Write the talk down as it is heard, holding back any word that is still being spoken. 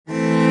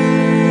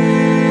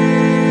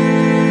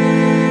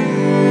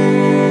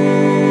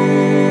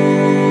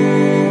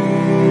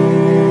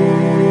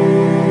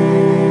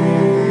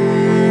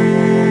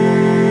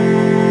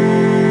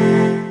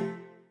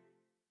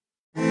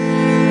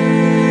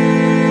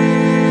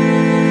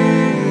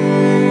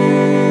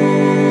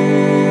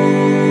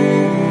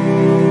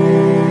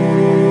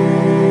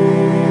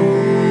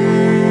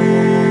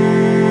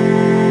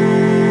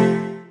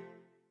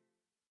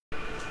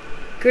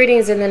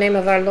Greetings in the name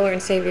of our Lord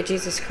and Savior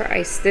Jesus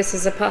Christ. This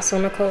is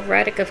Apostle Nichole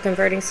Reddick of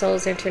Converting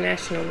Souls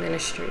International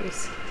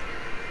Ministries.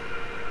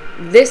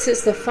 This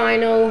is the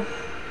final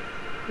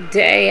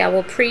day I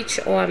will preach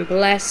on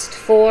Blessed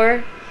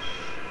 4.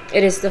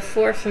 It is the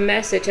fourth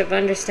message of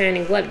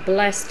understanding what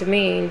blessed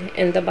mean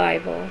in the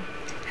Bible.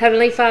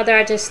 Heavenly Father,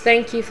 I just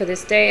thank you for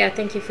this day. I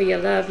thank you for your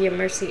love, your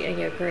mercy, and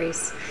your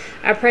grace.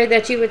 I pray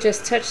that you would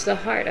just touch the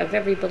heart of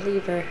every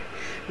believer.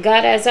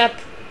 God, as I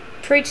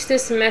preach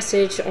this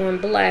message on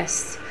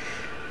blessed,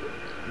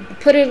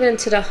 put it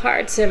into the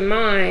hearts and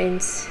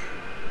minds,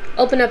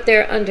 open up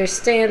their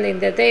understanding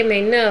that they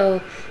may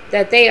know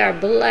that they are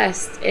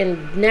blessed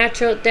in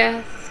natural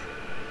death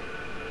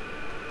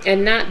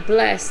and not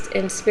blessed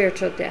in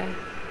spiritual death.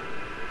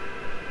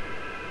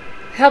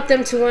 Help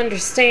them to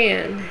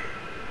understand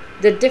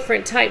the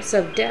different types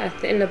of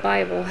death in the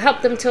Bible.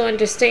 Help them to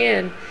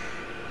understand,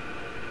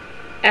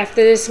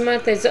 after this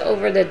month is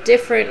over, the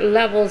different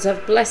levels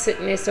of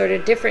blessedness or the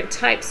different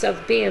types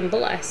of being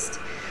blessed.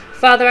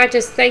 Father, I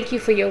just thank you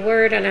for your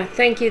word, and I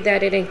thank you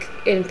that it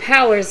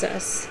empowers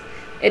us.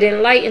 It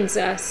enlightens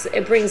us.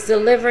 It brings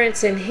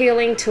deliverance and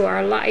healing to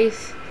our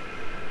life.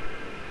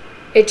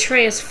 It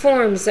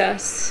transforms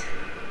us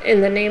in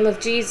the name of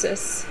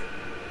Jesus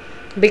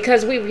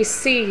because we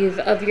receive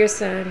of your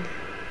Son.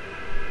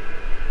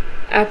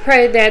 I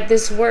pray that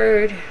this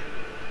word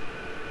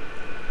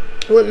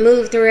would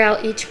move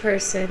throughout each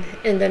person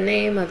in the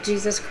name of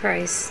Jesus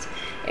Christ.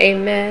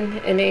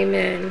 Amen and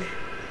amen.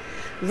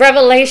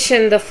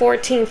 Revelation, the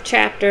 14th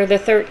chapter, the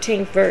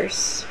 13th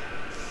verse.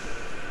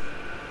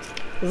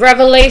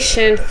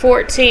 Revelation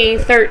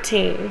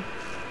 14:13.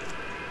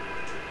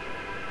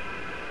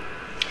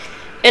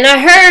 And I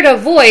heard a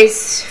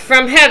voice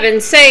from heaven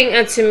saying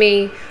unto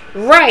me,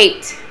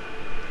 Write.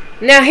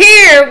 Now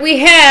here we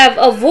have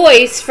a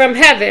voice from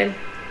heaven,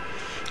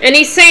 and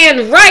he's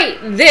saying, write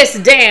this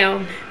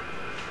down.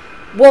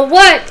 Well,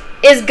 what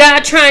is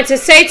God trying to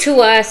say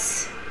to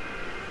us?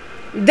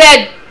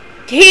 That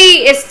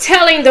he is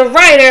telling the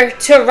writer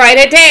to write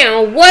it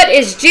down. What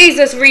is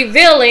Jesus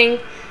revealing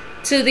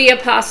to the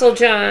Apostle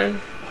John?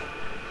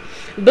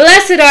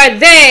 Blessed are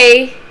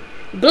the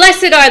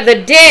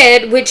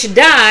dead which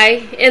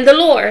die in the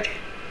Lord.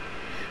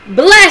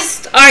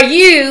 Blessed are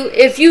you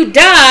if you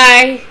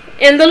die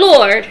in the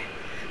Lord.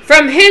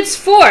 From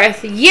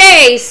henceforth,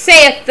 yea,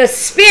 saith the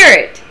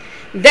Spirit,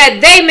 that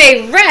they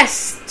may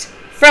rest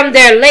from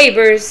their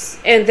labors,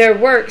 and their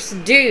works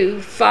do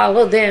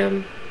follow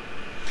them.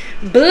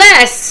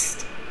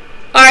 Blessed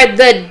are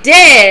the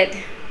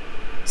dead.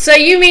 So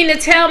you mean to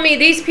tell me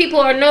these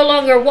people are no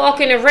longer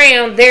walking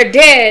around, they're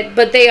dead,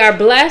 but they are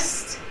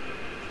blessed?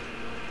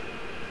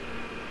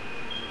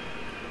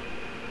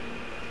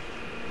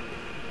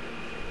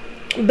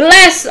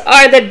 Blessed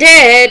are the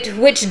dead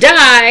which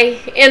die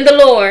in the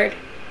Lord.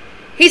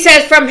 He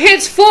says, from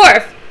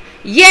henceforth,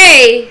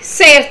 yea,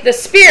 saith the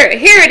Spirit.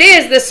 Here it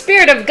is, the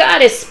Spirit of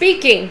God is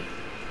speaking.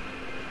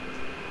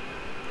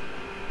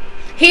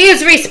 He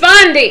is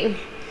responding.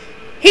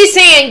 He's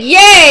saying,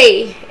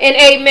 yea and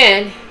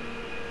amen.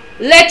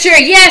 Let your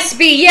yes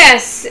be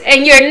yes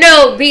and your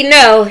no be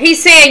no.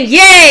 He's saying,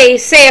 yea,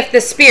 saith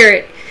the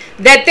Spirit,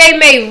 that they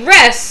may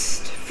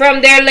rest from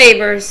their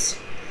labors,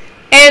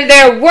 and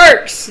their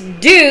works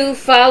do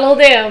follow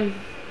them.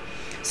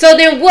 So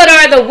then what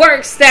are the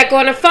works that are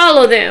going to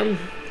follow them?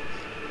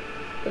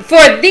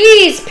 For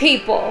these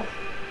people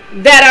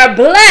that are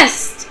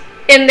blessed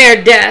in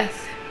their death,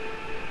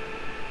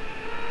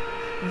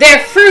 their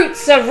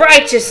fruits of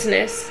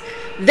righteousness,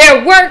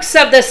 their works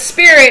of the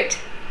Spirit,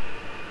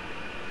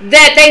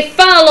 that they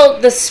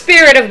followed the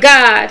Spirit of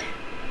God.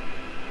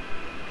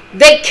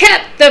 They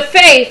kept the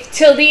faith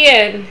till the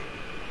end.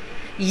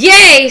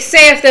 Yea,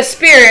 saith the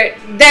Spirit,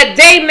 that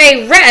they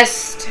may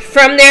rest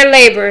from their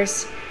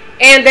labors,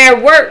 and their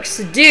works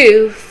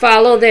do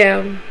follow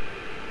them.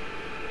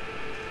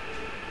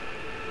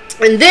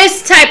 And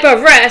this type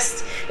of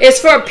rest is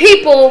for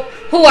people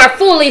who are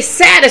fully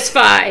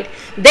satisfied.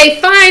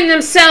 They find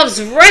themselves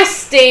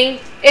resting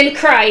in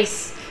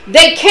Christ.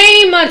 They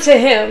came unto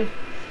him,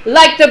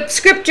 like the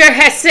scripture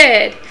has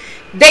said.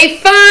 They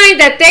find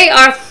that they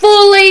are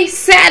fully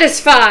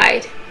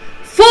satisfied,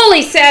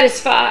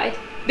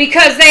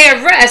 because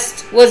their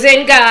rest was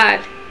in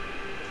God.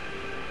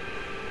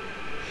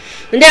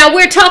 Now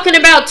we're talking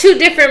about two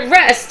different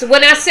rests.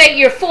 When I say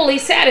you're fully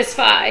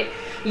satisfied,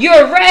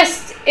 your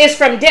rest is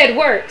from dead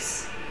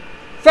works,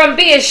 from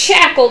being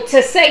shackled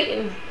to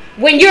Satan.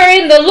 When you're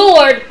in the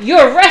Lord,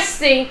 you're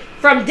resting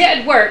from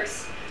dead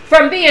works,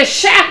 from being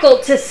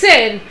shackled to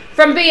sin,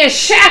 from being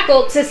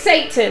shackled to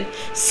Satan.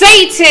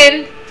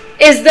 Satan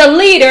is the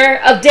leader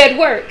of dead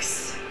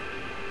works.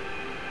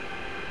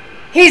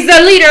 He's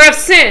the leader of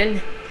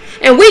sin.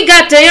 And we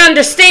got to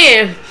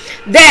understand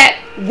that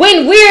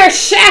when we're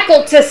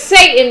shackled to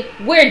Satan,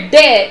 we're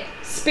dead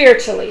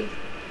spiritually.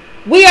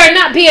 We are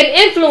not being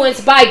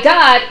influenced by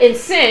God in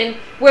sin.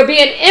 We're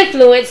being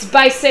influenced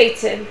by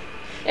Satan.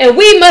 And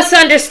we must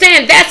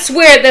understand that's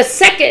where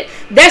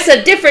that's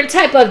a different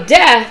type of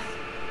death.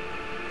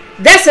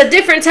 That's a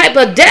different type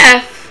of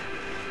death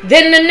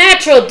than the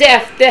natural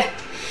death.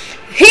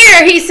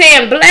 Here he's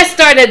saying, blessed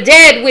are the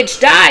dead which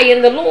die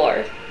in the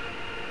Lord.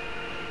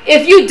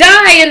 If you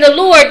die in the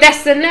Lord,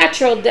 that's the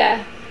natural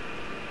death.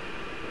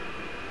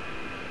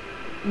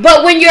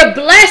 But when you're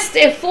blessed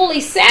and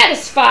fully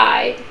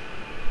satisfied,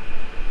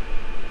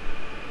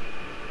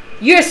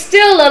 you're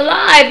still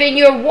alive and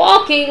you're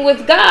walking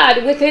with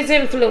God, with his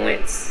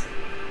influence.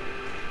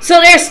 So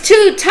there's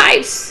two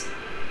types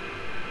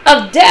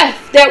of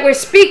death that we're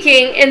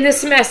speaking in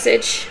this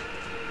message.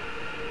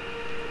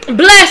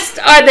 Blessed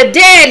are the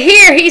dead,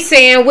 here he's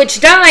saying,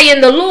 which die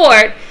in the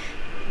Lord.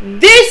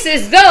 This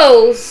is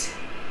those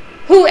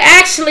who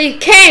actually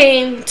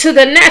came to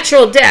the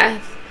natural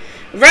death.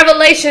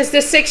 Revelations, the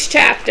 6th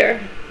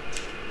chapter.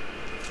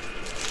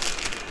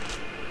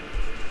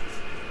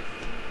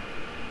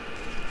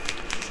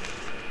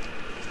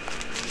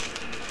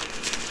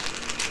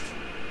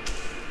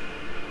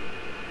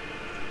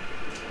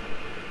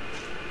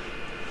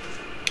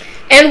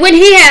 And when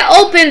he had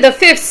opened the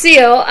 5th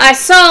seal, I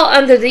saw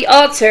under the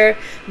altar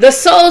the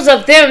souls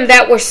of them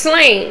that were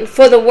slain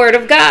for the word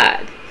of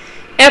God,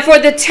 and for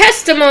the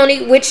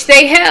testimony which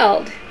they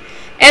held.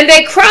 And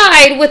they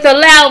cried with a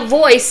loud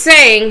voice,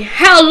 saying,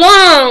 How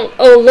long,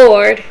 O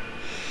Lord?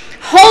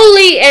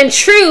 Holy and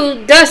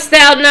true dost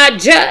thou not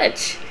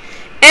judge,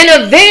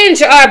 and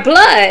avenge our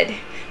blood?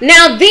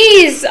 Now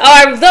these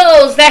are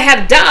those that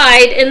have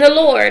died in the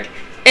Lord,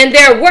 and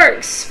their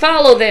works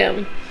follow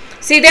them.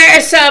 See, there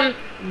are some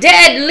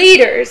dead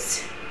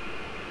leaders,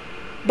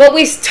 but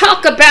we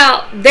talk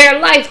about their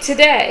life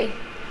today.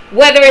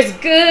 Whether it's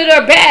good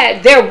or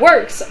bad, their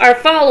works are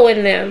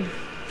following them.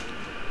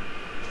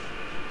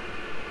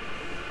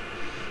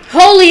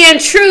 Holy and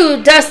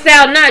true dost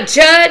thou not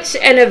judge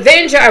and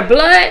avenge our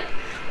blood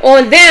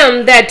on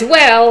them that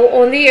dwell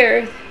on the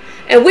earth.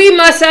 And we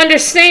must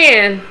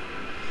understand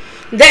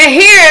that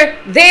here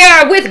they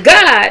are with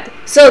God.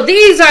 So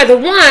these are the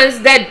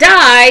ones that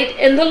died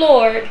in the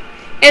Lord,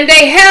 and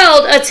they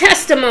held a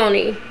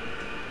testimony.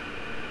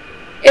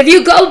 If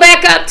you go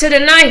back up to the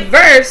 9th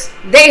verse,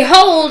 they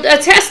hold a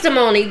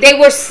testimony. They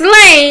were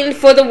slain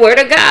for the word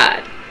of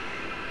God.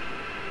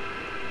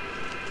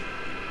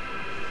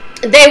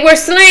 They were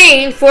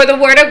slain for the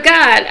word of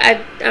God.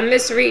 I'm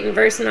misreading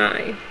verse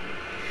 9.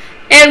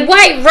 And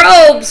white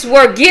robes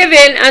were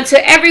given unto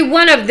every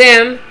one of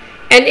them,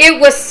 and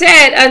it was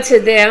said unto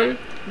them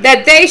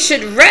that they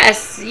should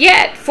rest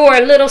yet for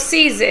a little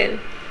season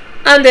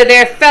under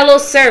their fellow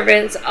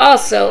servants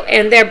also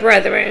and their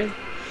brethren,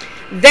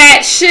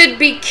 that should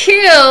be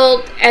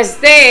killed as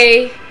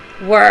they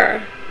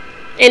were.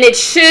 And it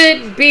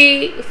should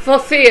be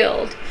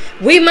fulfilled.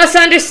 We must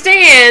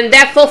understand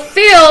that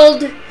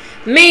fulfilled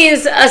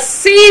means a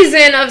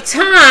season of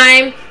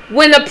time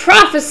when the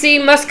prophecy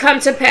must come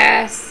to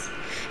pass.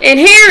 And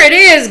here it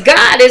is,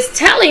 God is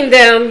telling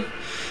them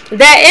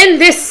that in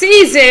this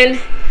season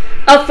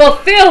of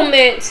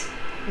fulfillment,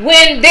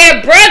 when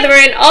their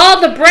brethren, all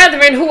the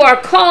brethren who are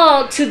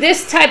called to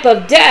this type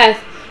of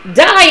death,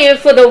 dying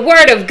for the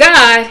word of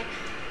God,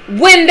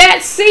 when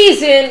that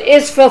season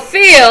is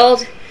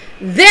fulfilled,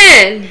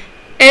 then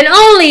and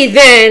only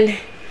then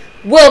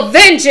will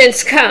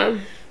vengeance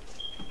come.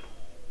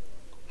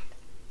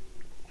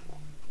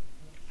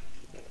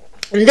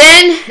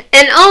 Then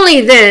and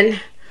only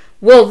then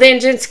will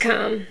vengeance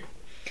come.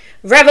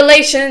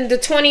 Revelation, the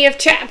 20th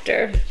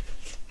chapter.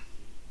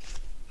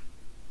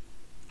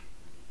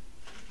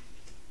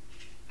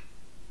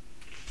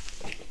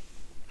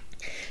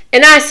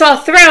 And I saw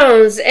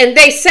thrones, and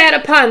they sat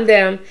upon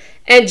them,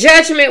 and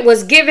judgment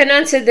was given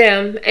unto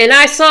them. And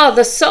I saw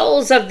the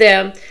souls of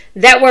them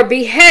that were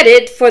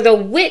beheaded for the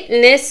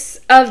witness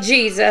of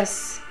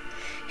Jesus.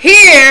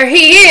 Here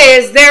he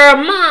is, there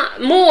are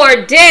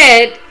more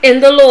dead in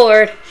the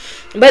Lord.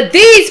 But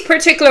these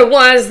particular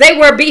ones, they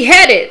were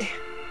beheaded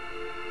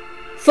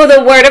for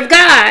the word of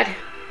God,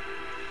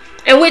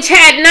 and which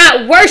had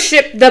not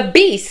worshipped the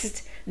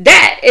beast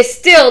that is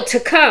still to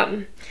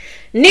come,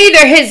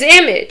 neither his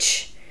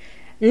image,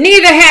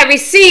 neither had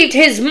received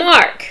his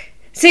mark.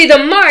 See,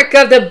 the mark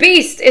of the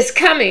beast is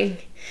coming.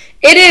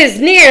 It is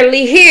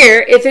nearly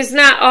here, if it's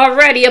not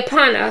already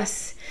upon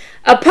us,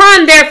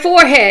 upon their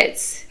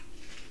foreheads,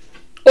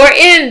 or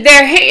in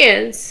their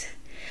hands.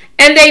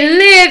 And they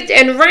lived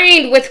and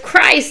reigned with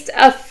Christ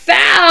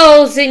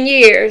 1,000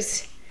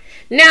 years.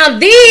 Now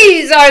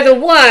these are the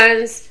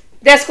ones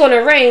that's going to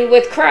reign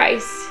with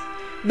Christ.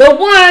 The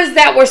ones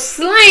that were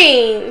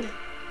slain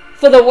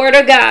for the word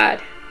of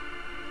God.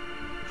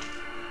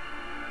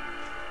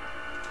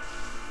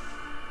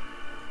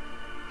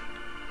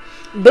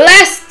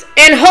 Blessed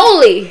and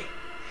holy.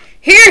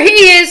 Here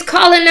he is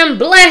calling them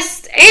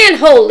blessed and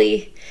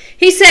holy.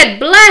 He said,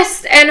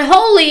 blessed and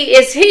holy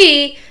is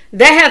he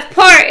that hath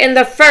part in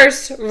the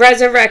first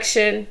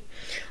resurrection.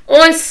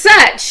 On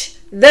such,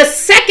 the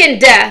second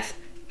death.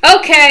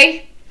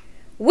 Okay,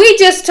 we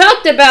just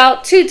talked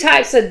about two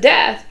types of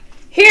death.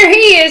 Here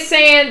he is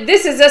saying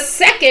this is a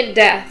second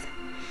death.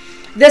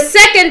 The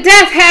second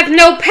death have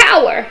no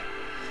power.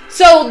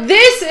 So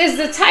this is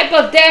the type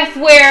of death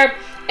where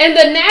In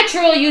the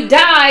natural, you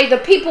die. The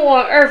people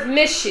on earth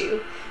miss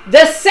you.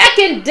 The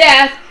second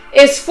death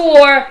is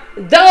for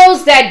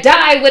those that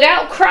die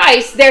without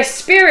Christ. Their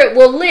spirit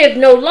will live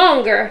no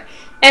longer,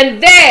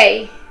 and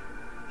they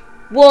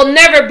will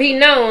never be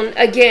known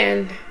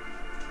again.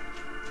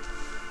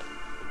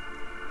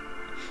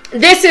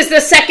 This is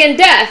the second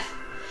death,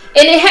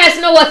 and it has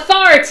no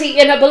authority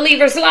in a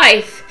believer's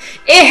life.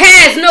 It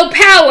has no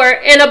power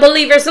in a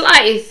believer's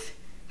life.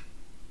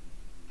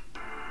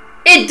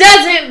 It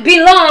doesn't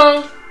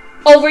belong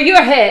over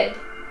your head,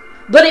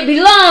 but it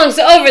belongs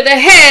over the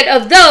head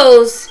of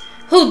those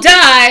who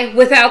die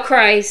without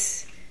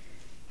Christ.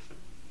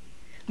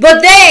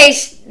 But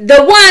the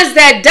ones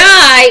that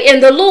die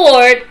in the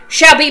Lord,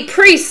 shall be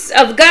priests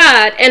of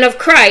God and of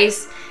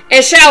Christ,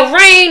 and shall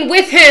reign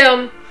with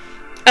him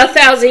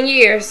 1,000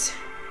 years.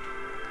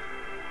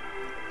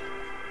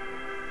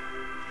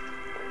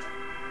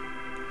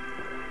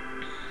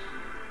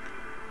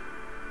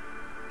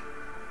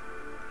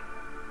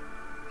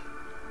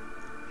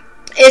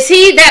 Is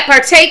he that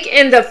partake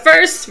in the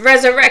first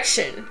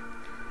resurrection.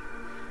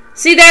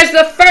 See, there's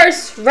the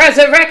first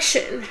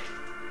resurrection.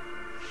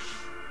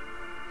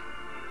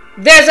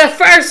 There's a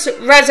first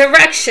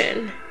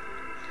resurrection.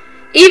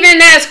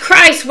 Even as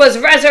Christ was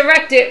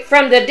resurrected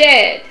from the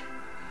dead,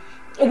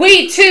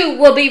 we too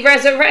will be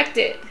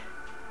resurrected.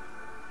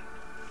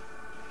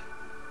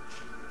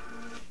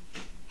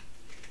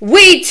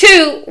 We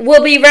too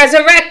will be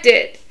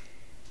resurrected.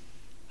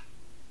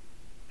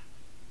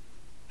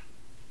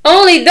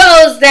 Only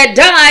those that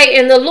die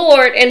in the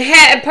Lord and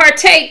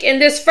partake in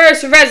this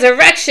first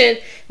resurrection,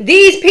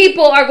 these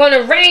people are going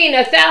to reign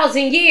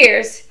 1,000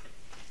 years.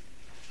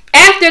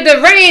 After the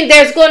reign,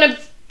 there's going to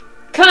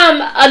come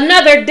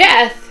another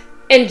death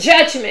and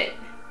judgment.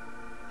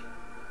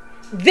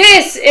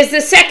 This is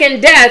the second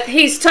death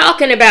he's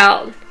talking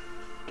about.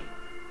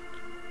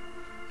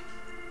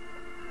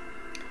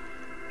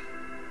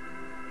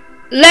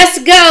 Let's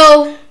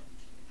go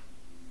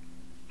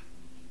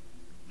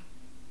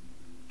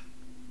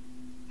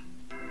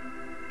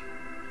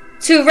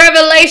to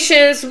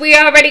Revelations. We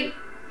already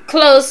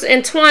close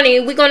in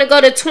 20. We're going to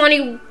go to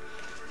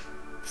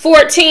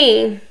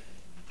 20:14.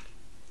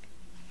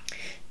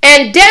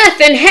 And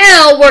death and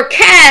hell were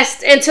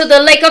cast into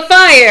the lake of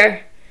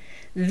fire.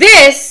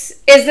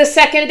 This is the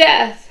second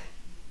death.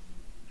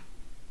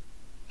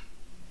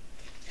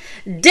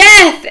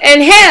 Death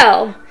and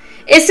hell.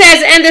 It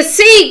says, and the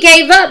sea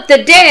gave up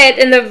the dead,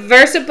 in the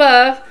verse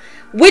above,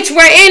 which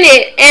were in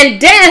it,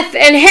 and death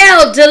and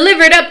hell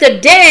delivered up the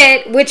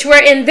dead which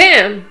were in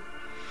them.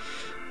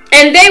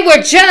 And they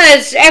were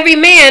judged every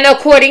man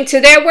according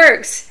to their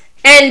works.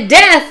 And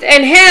death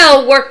and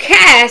hell were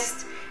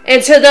cast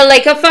into the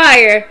lake of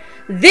fire.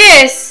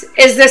 This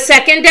is the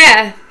second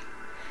death.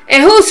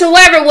 And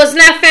whosoever was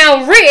not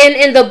found written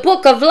in the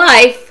book of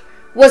life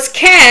was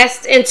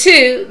cast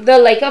into the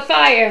lake of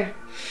fire.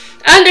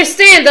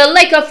 Understand, the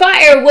lake of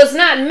fire was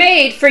not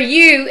made for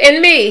you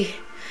and me,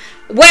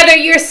 whether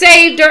you're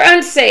saved or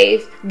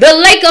unsaved. The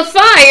lake of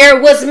fire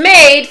was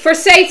made for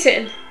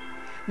Satan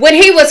when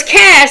he was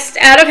cast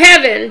out of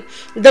heaven.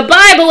 The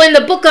Bible in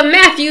the book of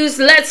Matthew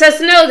lets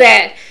us know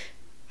that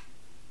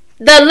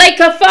the lake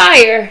of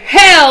fire,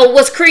 hell,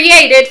 was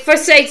created for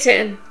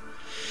Satan.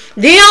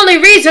 The only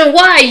reason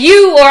why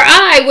you or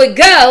I would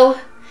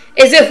go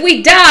is if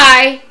we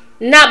die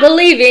not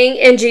believing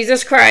in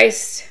Jesus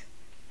Christ.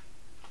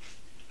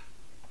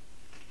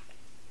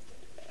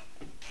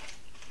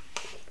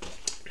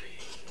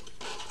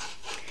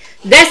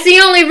 That's the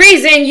only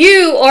reason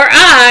you or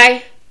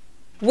I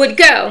would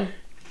go.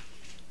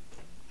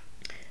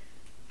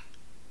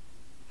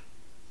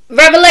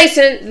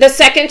 Revelation, the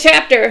 2nd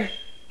chapter.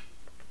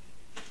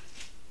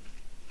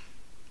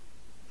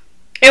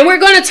 And we're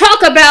going to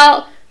talk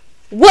about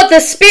what the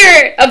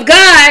Spirit of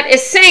God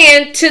is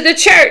saying to the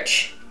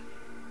church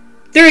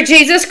through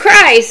Jesus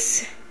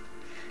Christ.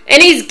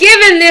 And he's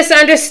given this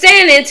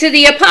understanding to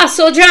the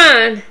Apostle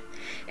John.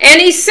 And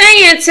he's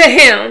saying to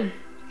him,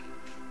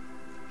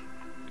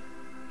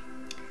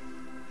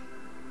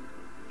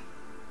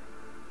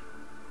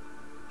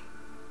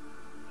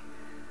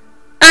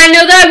 I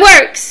know thy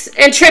works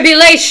and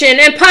tribulation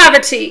and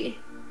poverty.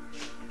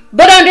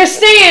 But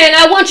understand,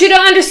 I want you to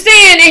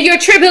understand, in your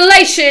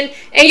tribulation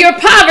and your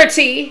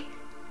poverty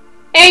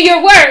and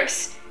your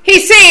works,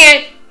 he's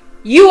saying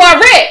you are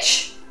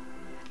rich.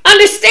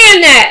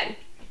 Understand that.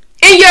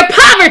 In your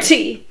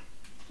poverty,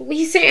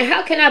 he's saying,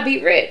 how can I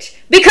be rich?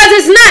 Because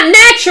it's not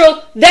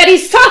natural that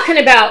he's talking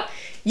about.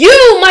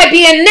 You might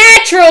be in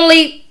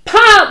naturally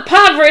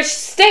impoverished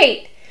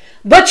state,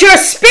 but your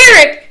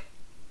spirit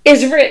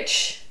is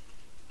rich.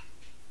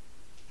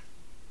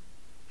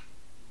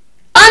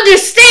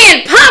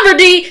 Understand,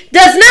 poverty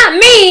does not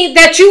mean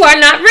that you are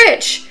not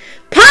rich.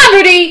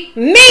 Poverty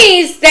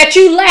means that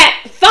you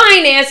lack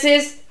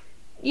finances,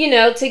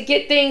 to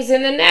get things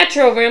in the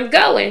natural realm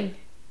going.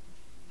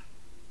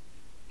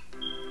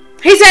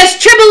 He says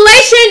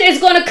tribulation is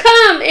going to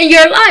come in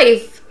your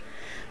life,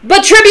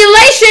 but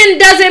tribulation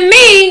doesn't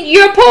mean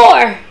you're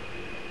poor.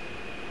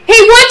 He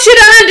wants you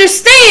to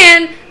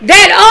understand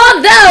that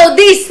although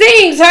these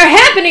things are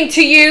happening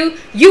to you,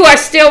 you are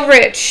still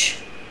rich.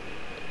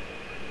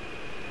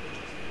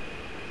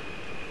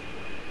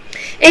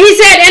 And he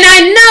said, and I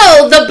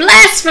know the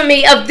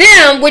blasphemy of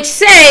them which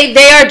say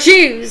they are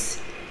Jews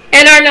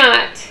and are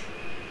not.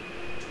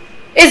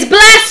 It's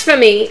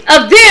blasphemy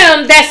of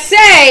them that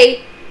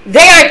say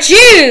they are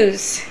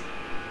Jews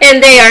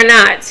and they are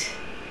not,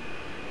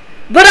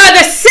 but are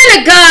the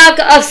synagogue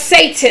of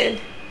Satan.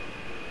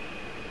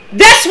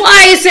 That's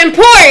why it's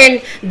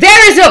important.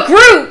 There is a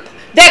group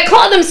that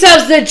call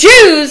themselves the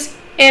Jews,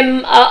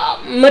 and a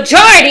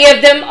majority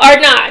of them are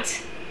not.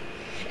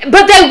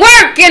 But they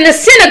work in the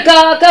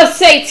synagogue of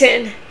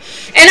Satan.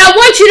 And I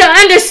want you to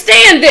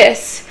understand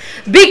this,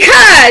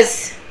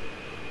 because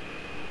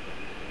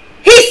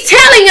he's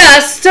telling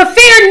us to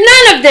fear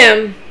none of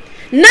them,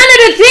 none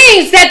of the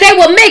things that they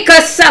will make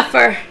us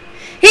suffer.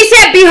 He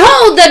said,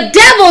 behold, the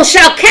devil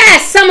shall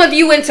cast some of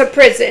you into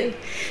prison,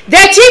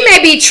 that ye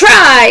may be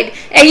tried,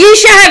 and ye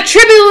shall have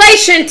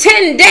tribulation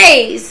 10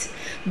 days.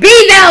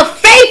 Be thou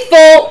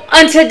faithful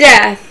unto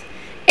death,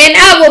 and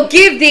I will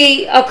give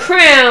thee a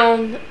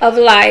crown of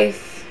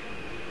life.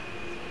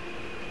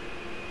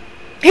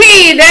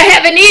 He that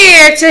have an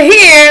ear to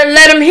hear,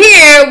 let him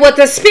hear what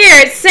the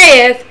Spirit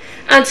saith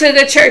unto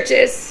the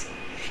churches.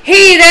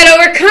 He that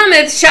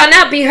overcometh shall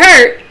not be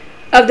hurt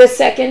of the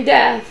second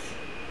death.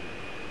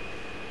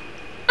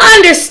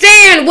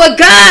 Understand what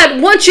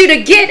God wants you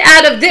to get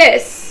out of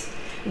this.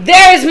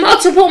 There is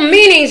multiple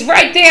meanings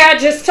right there I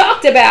just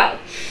talked about.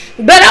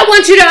 But I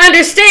want you to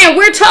understand,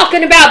 we're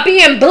talking about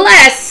being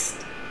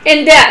blessed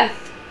in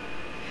death.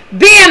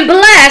 Being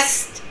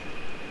blessed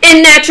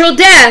in natural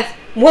death.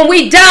 When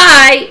we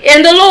die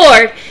in the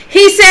Lord.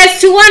 He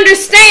says to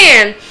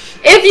understand,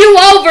 if you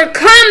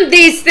overcome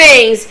these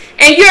things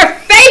and you're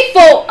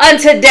faithful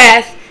unto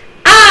death,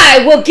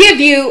 I will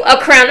give you a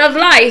crown of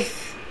life.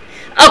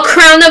 A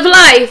crown of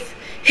life.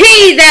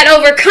 He that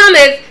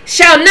overcometh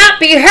shall not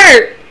be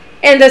hurt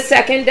in the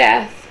second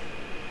death.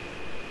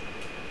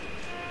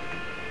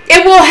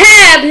 It will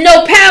have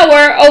no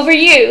power over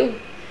you.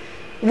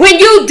 When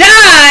you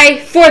die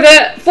for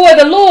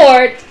the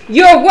Lord,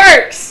 your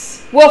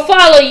works will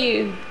follow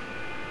you.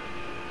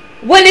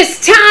 When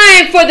it's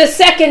time for the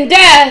second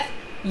death,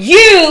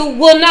 you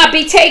will not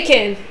be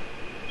taken.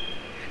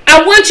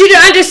 I want you to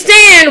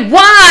understand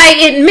why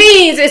it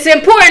means it's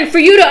important for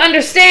you to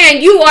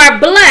understand you are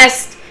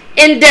blessed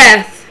in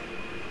death.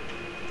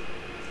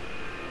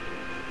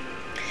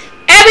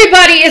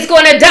 Everybody is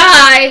going to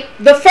die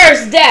the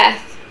first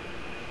death.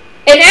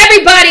 And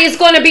everybody is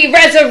going to be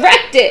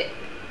resurrected.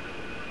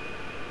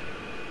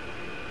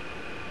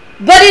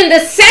 But in the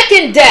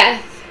second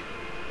death,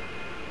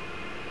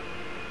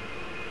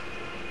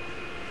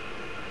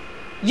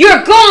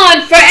 you're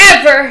gone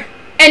forever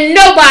and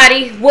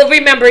nobody will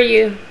remember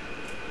you.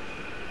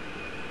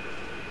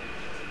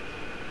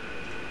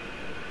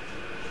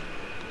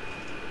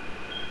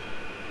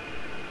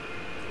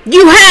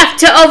 You have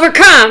to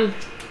overcome.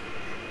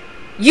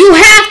 You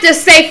have to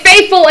stay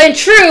faithful and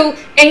true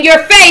in your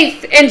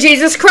faith in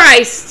Jesus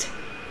Christ.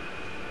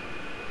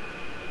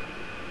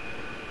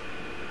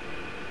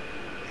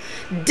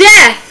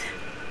 Death.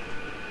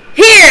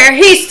 Here,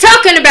 he's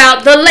talking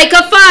about the lake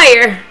of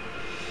fire.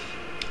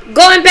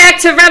 Going back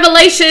to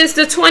Revelations,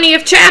 the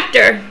 20th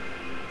chapter,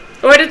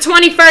 or the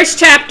 21st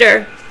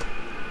chapter,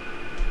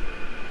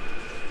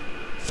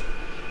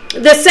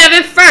 the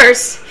 7th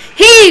verse.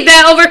 He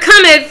that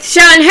overcometh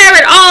shall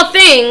inherit all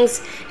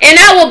things, and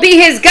I will be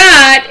his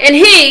God, and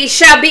he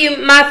shall be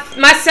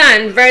my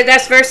son.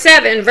 That's verse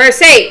 7.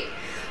 Verse 8.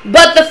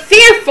 But the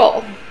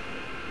fearful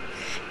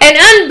and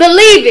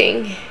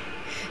unbelieving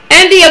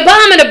and the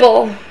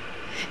abominable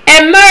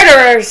and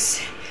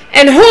murderers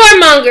and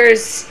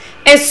whoremongers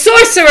and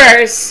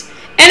sorcerers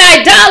and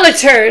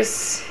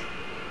idolaters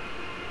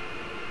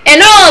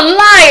and all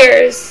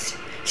liars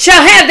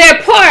shall have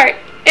their part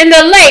in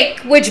the lake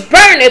which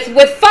burneth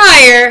with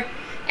fire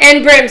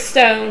and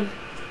brimstone.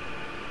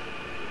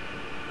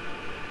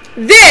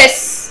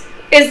 This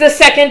is the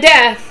second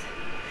death.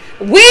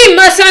 We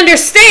must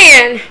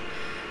understand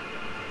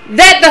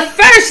that the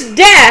first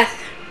death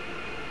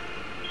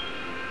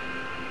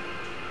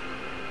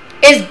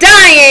is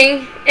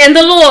dying in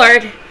the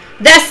Lord.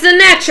 That's the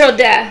natural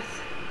death.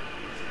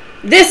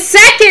 This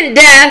second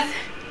death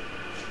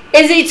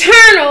is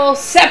eternal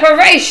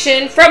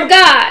separation from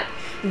God.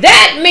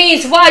 That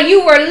means while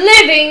you were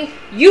living,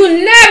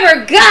 you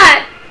never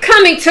got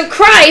coming to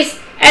Christ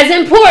as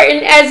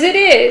important as it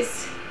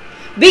is.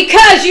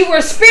 Because you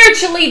were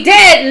spiritually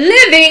dead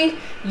living,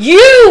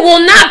 you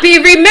will not be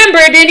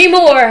remembered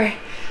anymore.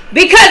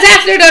 Because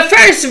after the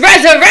first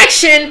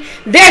resurrection,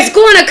 there's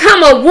going to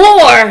come a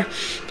war.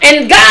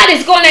 And God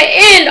is going to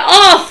end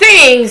all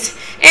things.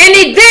 And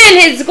then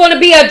it's going to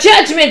be a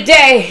judgment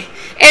day.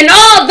 And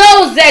all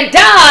those that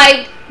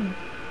died,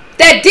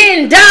 that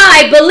didn't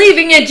die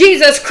believing in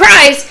Jesus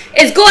Christ,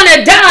 is going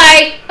to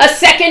die a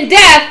second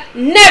death,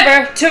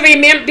 never to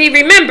be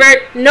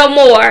remembered no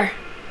more.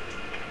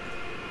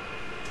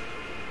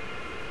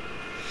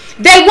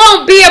 They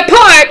won't be a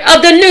part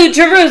of the New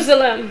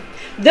Jerusalem.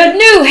 the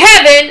new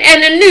heaven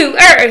and the new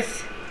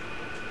earth.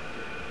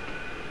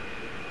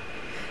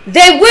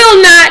 They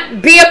will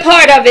not be a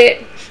part of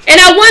it. And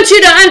I want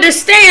you to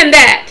understand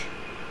that.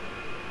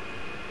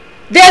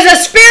 There's a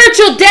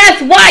spiritual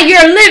death while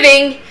you're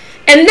living,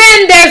 and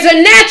then there's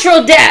a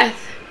natural death.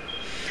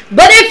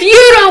 But if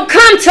you don't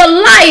come to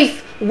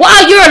life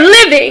while you're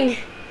living,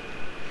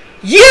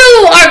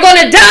 you are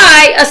going to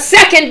die a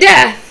second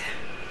death.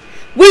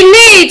 We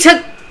need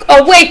to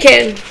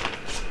awaken.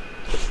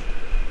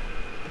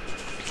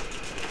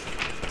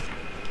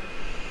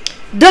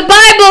 The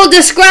Bible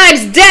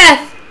describes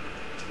death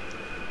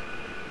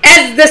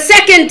as the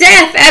second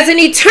death, as an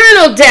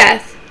eternal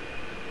death.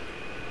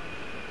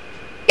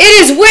 It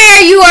is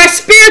where you are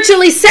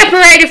spiritually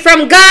separated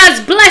from God's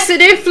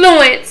blessed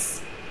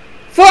influence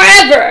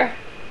forever.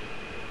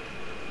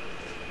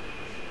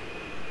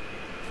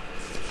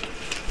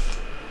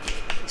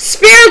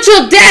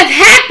 Spiritual death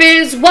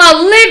happens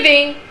while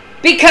living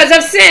because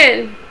of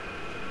sin.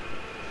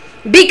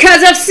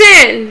 Because of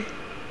sin.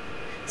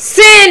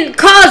 Sin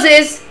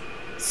causes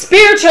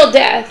spiritual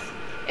death.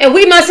 And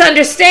we must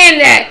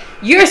understand that.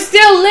 You're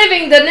still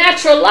living the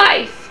natural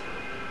life.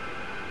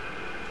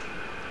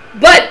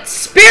 But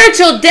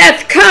spiritual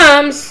death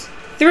comes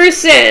through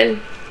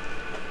sin.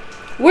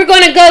 We're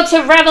going to go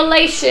to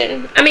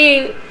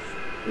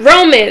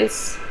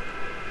Romans.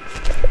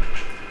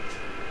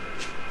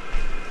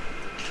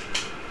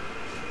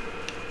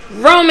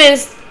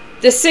 Romans,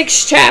 the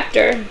 6th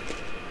chapter.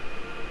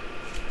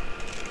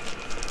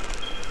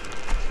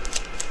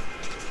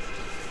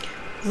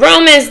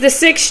 Romans, the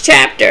 6th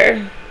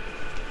chapter.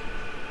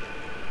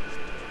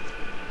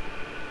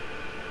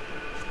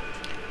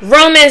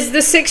 Romans, the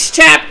 6th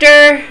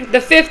chapter, the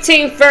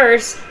 15th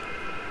verse.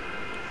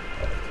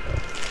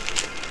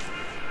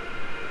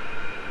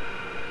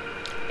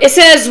 It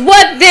says,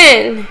 "What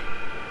then?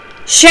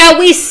 Shall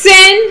we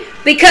sin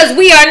because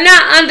we are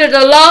not under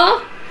the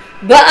law,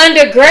 but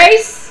under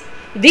grace?"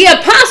 The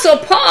Apostle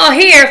Paul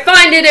here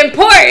find it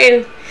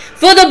important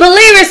for the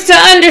believers to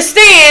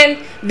understand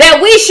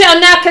that we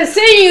shall not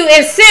continue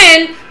in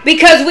sin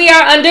because we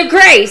are under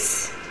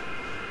grace.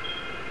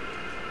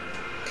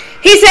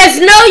 He says,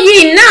 "Know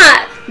ye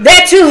not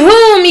that to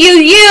whom you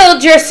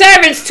yield your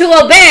servants to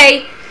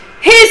obey,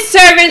 his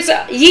servants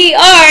ye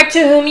are to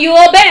whom you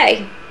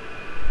obey?"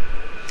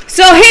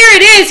 So here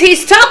it is,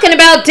 he's talking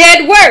about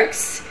dead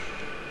works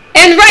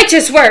and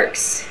righteous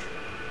works.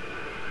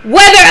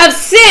 Whether of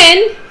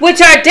sin,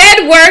 which are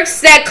dead works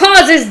that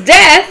causes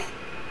death,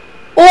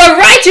 or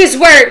righteous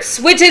works,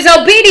 which is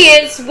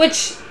obedience,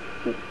 which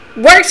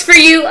works for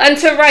you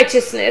unto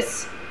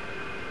righteousness.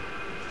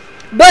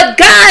 But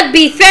God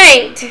be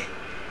thanked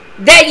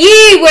that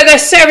ye were the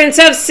servants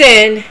of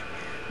sin,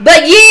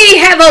 but ye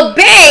have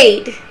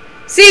obeyed.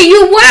 See,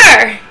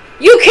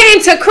 you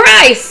came to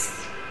Christ.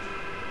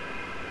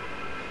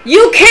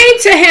 You came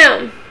to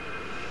him.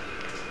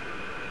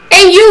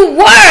 And you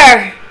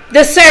were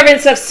the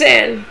servants of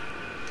sin.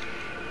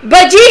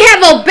 But ye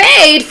have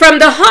obeyed from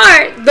the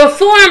heart the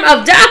form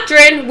of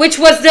doctrine which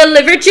was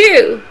delivered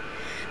you.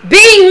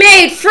 Being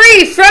made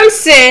free from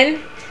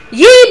sin,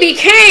 you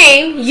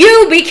became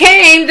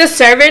the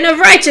servant of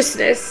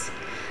righteousness.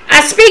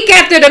 I speak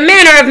after the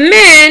manner of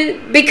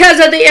men because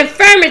of the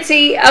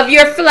infirmity of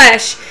your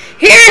flesh.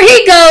 Here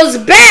he goes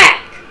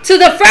back to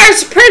the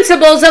first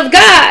principles of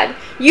God.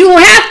 You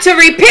have to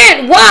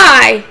repent.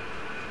 Why?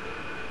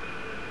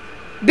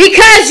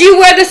 Because you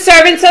were the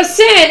servants of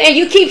sin and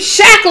you keep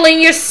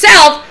shackling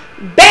yourself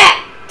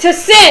back to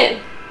sin.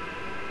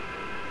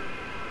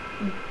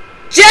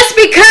 Just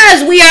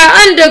because we are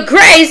under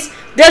grace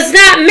does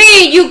not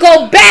mean you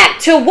go back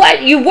to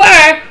what you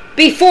were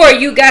before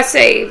you got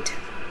saved.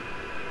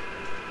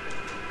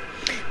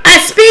 I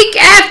speak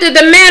after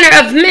the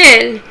manner of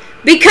men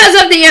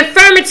because of the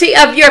infirmity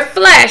of your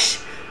flesh.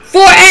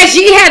 For as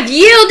ye have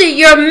yielded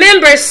your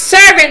members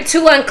servant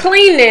to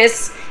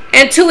uncleanness,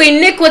 and to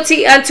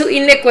iniquity unto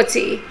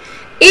iniquity,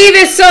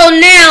 even so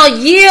now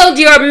yield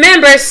your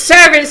members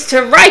servants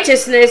to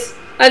righteousness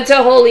unto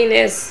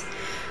holiness.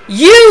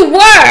 You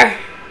were.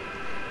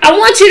 I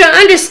want you to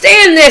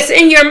understand this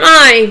in your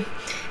mind.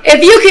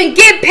 If you can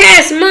get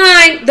past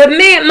the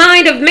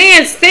mind of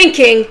man's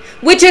thinking,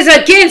 which is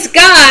against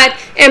God,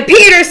 and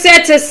Peter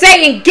said to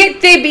Satan, "Get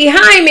thee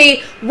behind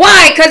me."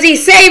 Why? Because he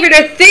savored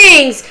of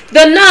things,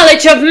 the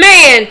knowledge of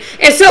man.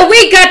 And so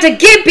we got to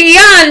get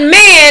beyond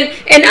man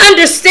and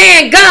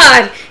understand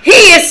God. He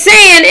is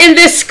saying in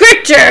this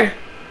scripture,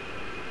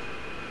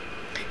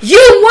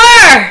 you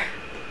were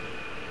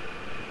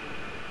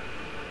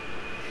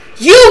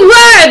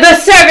the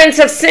servants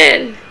of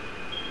sin.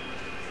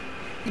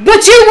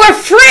 But you were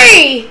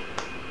free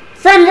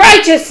from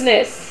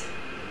righteousness.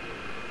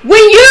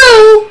 When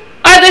you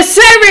are the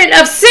servant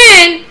of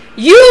sin,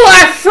 you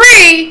are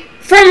free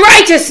from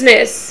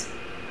righteousness.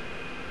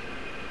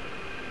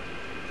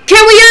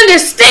 Can we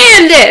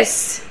understand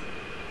this?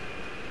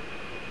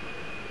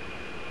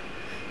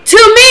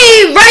 To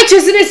me,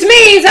 righteousness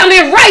means I'm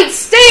in right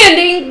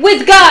standing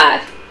with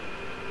God.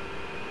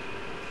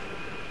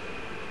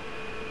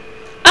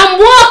 I'm I'm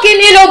walking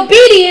in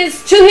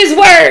obedience to his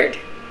word.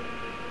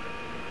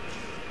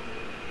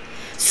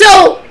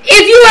 So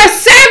if you are a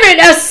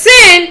servant of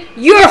sin,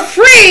 you're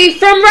free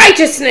from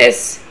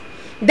righteousness.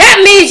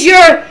 That means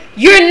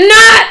you're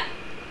not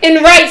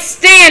in right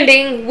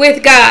standing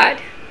with God.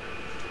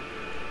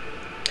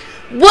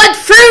 What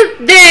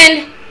fruit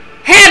then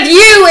have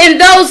you in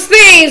those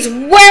things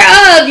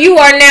whereof you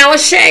are now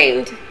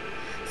ashamed?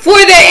 For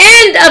the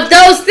end of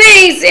those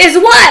things is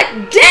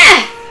what?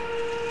 Death.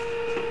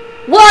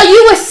 Well,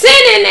 you were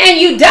sinning and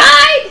you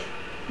died?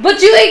 But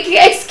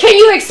can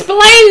you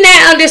explain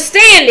that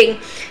understanding?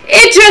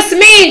 It just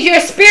means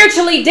you're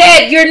spiritually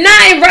dead. You're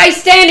not in right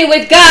standing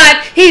with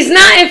God. He's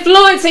not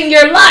influencing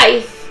your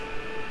life.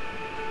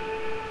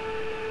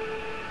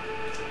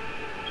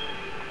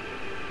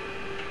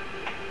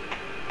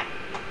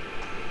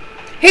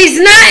 He's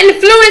not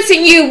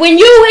influencing you. When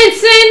you in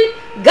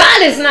sin,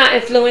 God is not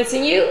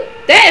influencing you.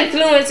 That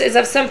influence is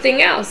of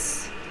something else.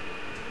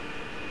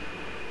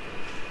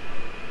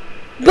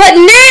 But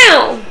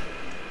now,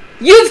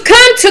 you've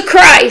come to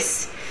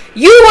Christ.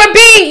 You are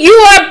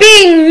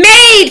being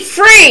made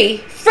free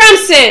from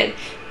sin.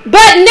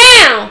 But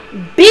now,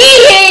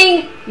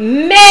 being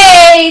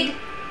made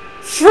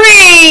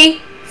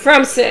free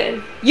from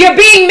sin. You're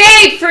being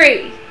made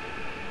free.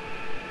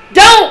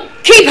 Don't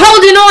keep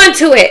holding on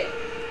to it.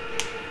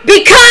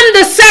 Become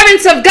the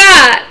servants of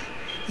God.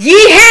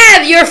 Ye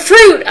have your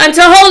fruit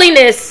unto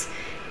holiness,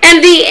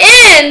 and the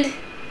end,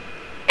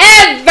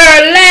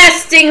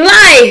 everlasting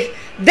life.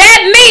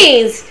 That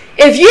means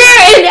if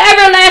you're in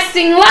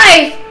everlasting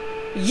life,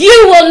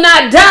 you will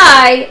not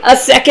die a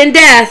second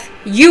death.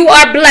 You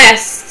are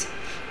blessed.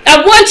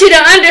 I want you to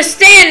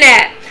understand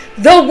that.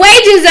 The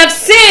wages of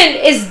sin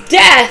is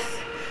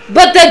death,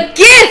 but the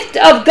gift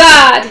of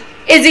God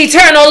is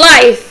eternal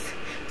life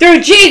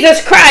through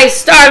Jesus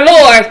Christ our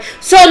Lord.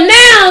 So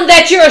now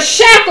that you're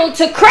shackled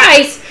to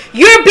Christ,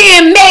 you're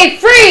being made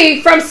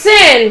free from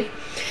sin.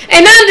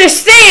 And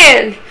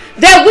understand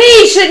that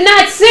we should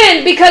not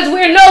sin because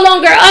we're no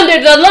longer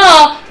under the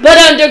law, but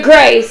under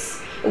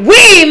grace.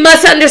 We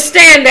must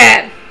understand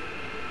that.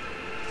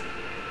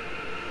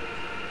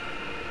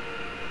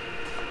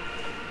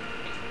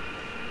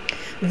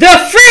 The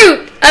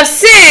fruit of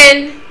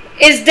sin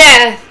is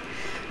death.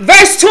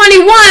 Verse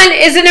 21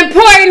 is an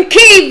important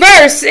key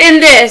verse in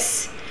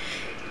this.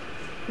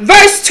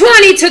 Verse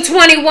 20 to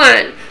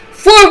 21.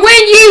 For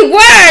when ye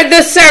were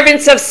the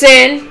servants of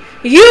sin,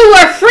 you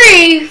were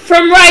free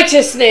from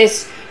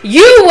righteousness.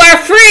 You were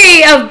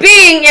free of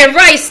being in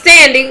right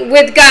standing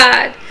with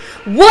God.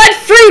 What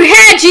fruit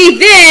had ye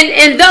then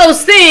in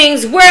those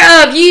things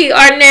whereof ye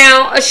are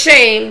now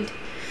ashamed?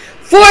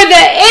 For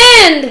the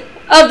end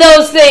of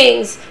those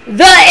things,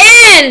 the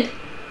end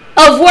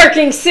of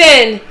working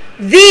sin,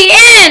 the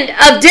end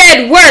of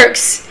dead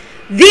works,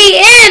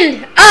 the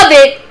end of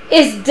it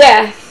is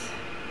death.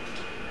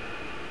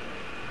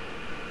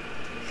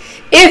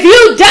 If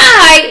you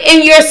die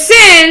in your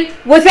sin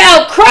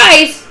without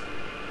Christ,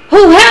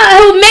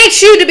 who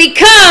makes you to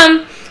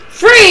become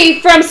free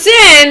from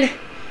sin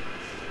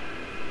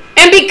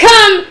and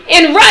become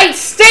in right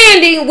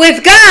standing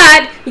with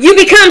God, you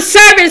become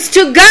servants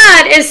to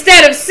God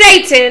instead of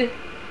Satan.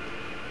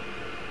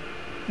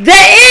 The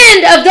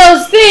end of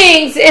those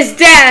things is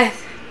death.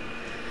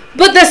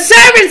 But the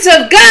servants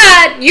of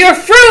God, your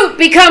fruit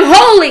become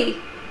holy.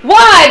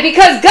 Why?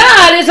 Because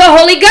God is a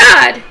holy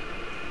God.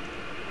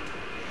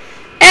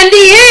 And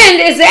the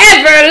end is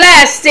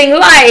everlasting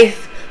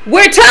life.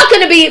 We're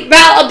talking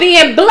about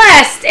being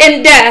blessed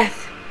in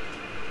death.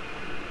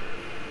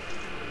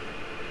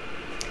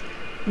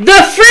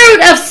 The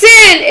fruit of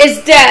sin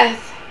is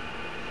death.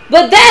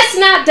 But that's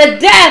not the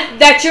death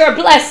that you're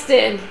blessed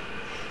in.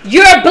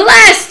 You're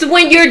blessed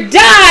when you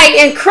die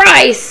in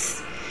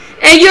Christ.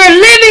 And you're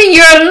living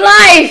your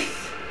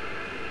life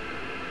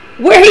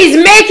where He's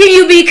making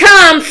you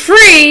become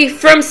free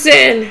from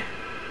sin.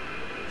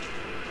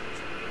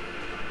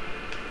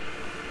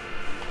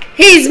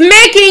 He's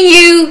making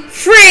you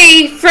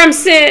free from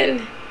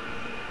sin.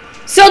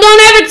 So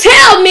don't ever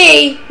tell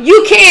me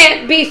you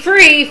can't be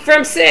free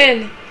from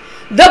sin.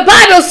 The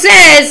Bible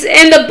says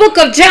in the book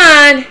of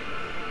John,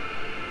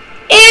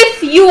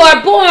 if you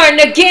are born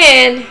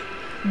again,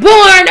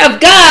 born of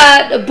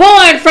God,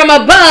 born from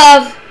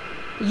above,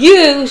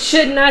 you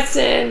should not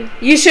sin.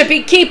 You should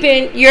be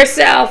keeping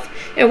yourself.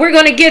 And we're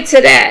going to get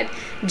to that.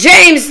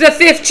 James, the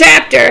 5th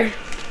chapter.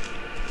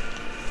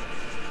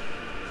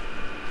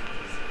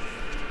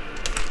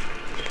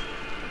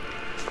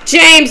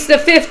 James, the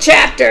 5th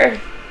chapter.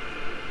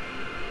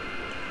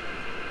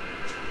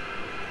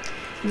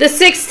 The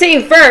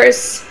 16th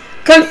verse.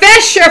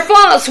 Confess your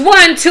faults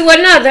one to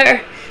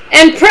another,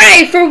 and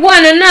pray for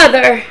one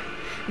another,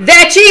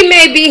 that ye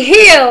may be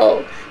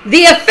healed.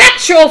 The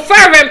effectual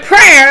fervent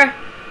prayer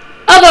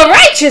of a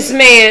righteous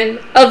man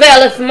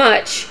availeth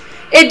much.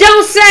 It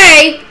don't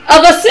say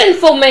of a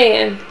sinful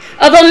man,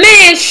 of a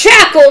man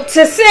shackled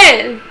to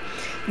sin.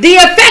 The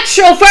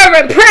effectual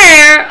fervent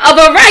prayer of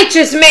a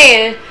righteous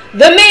man,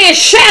 the man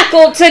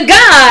shackled to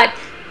God,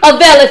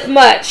 availeth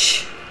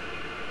much.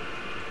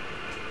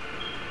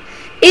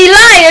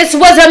 Elias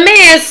was a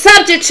man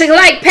subject to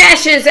like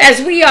passions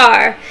as we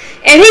are,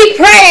 and he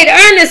prayed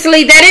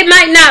earnestly that it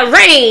might not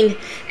rain,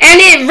 and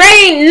it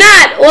rained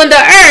not on the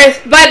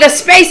earth by the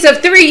space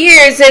of 3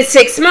 years and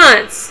 6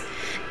 months.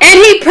 And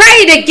he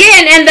prayed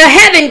again, and the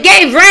heaven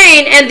gave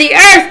rain, and the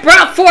earth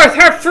brought forth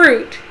her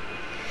fruit.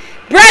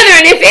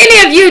 Brethren, if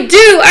any of you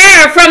do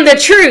err from the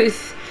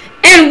truth,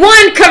 and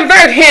one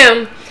convert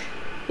him,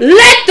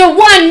 let the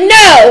one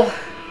know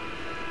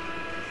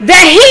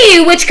that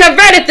he which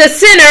converteth the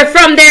sinner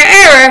from their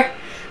error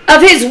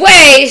of his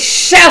ways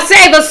shall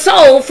save a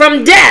soul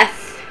from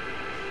death,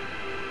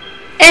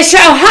 and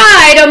shall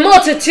hide a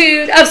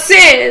multitude of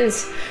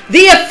sins.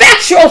 The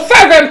effectual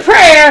fervent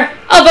prayer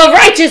of a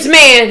righteous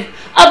man,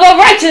 of a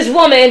righteous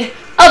woman,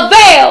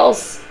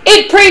 avails.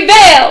 It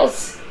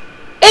prevails.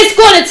 It's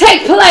going to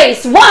take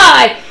place.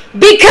 Why?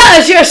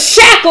 Because you're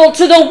shackled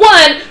to the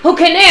one who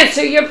can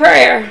answer your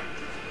prayer.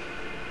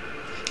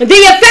 The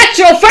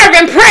effectual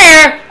fervent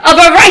prayer of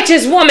a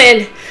righteous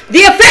woman, the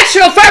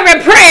effectual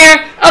fervent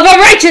prayer of a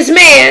righteous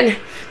man,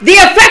 the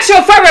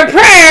effectual fervent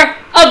prayer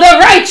of the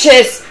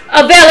righteous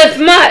availeth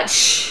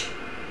much.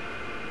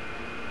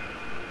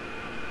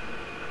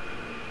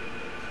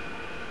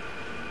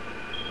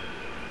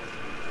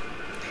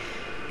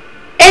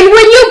 And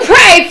when you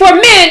pray for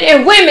men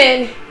and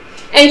women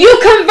and you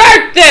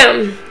convert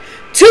them,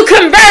 to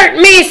convert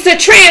means to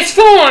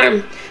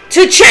transform,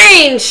 to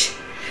change.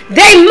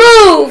 They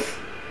move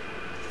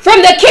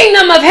from the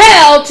kingdom of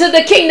hell to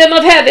the kingdom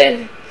of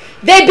heaven.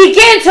 They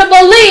begin to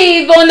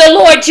believe on the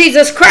Lord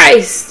Jesus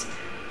Christ.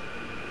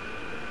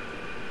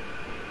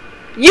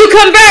 You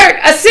convert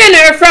a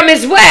sinner from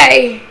his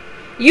way,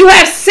 you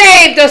have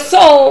saved a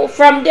soul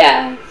from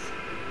death.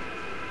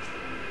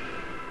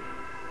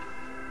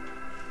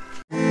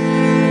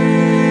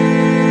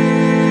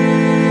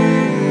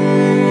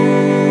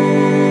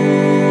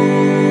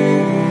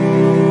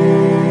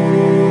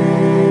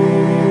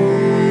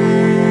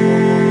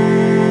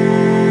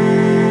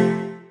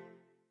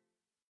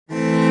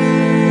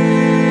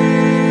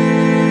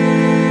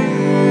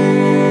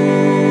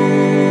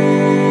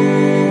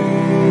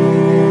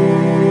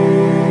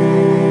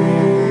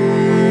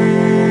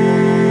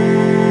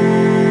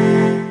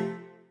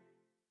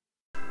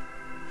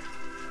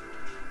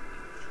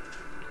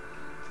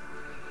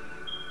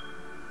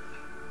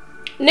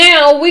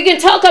 Now we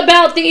can talk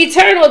about the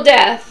eternal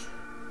death.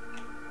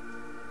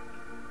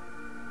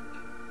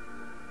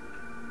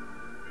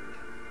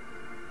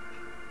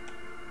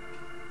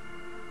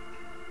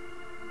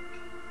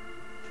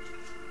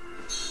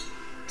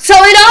 So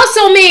it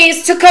also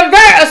means to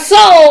convert a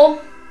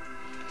soul,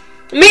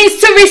 means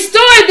to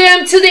restore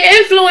them to the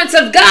influence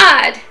of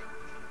God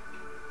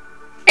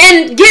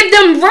and give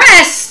them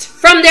rest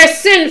from their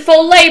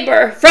sinful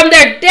labor, from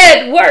their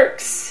dead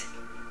works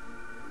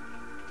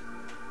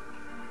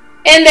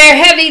and their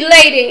heavy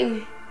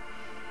lading.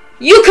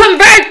 You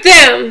convert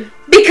them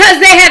because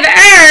they have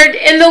erred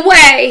in the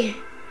way.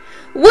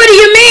 What do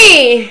you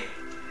mean?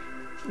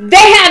 They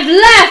have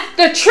left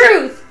the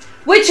truth,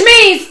 which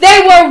means they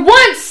were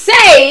once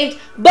saved,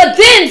 but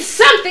then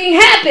something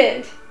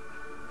happened.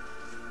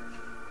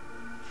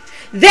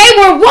 They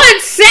were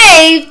once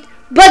saved,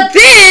 but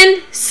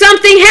then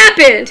something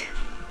happened.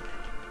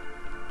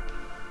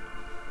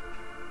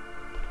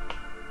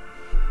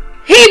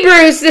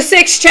 Hebrews, the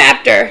 6th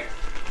chapter.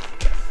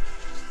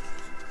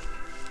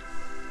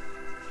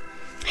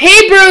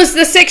 Hebrews,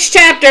 the 6th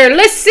chapter.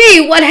 Let's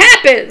see what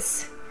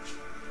happens.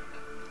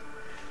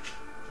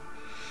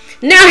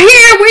 Now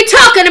here we're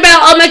talking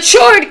about a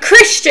matured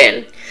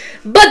Christian,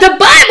 but the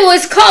Bible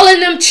is calling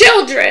them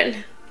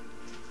children.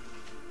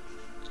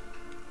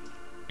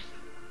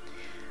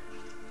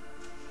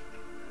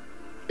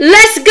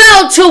 Let's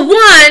go to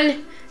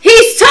 1.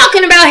 He's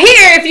talking about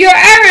here, if you're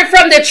erring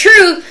from the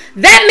truth,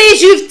 that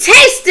means you've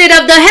tasted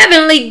of the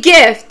heavenly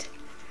gift.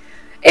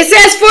 It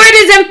says, for it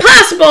is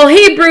impossible,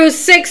 Hebrews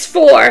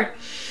 6:4.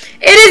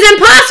 It is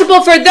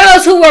impossible for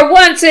those who were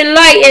once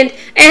enlightened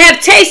and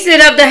have tasted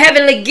of the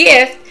heavenly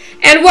gift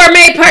and were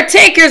made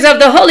partakers of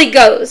the Holy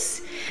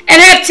Ghost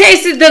and have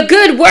tasted the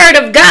good word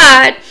of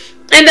God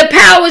and the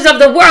powers of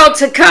the world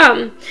to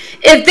come,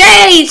 if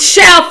they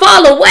shall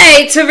fall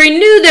away, to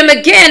renew them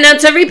again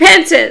unto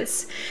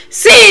repentance,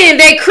 seeing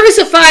they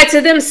crucify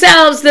to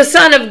themselves the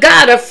Son of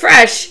God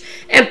afresh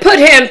and put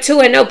him to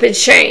an open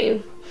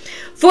shame.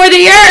 For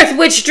the earth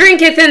which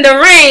drinketh in the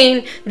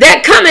rain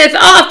that cometh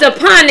oft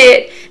upon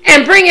it,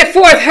 and bringeth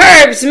forth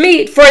herbs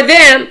meet for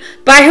them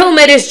by whom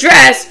it is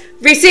dressed,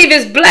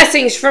 receiveth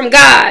blessings from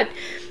God.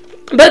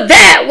 But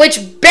that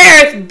which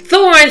beareth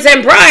thorns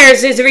and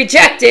briars is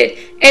rejected,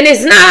 and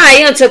is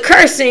nigh unto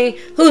cursing,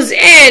 whose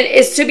end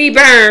is to be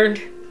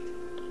burned.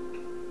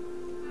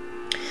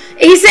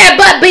 He said,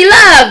 but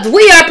beloved,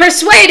 we are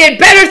persuaded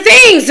better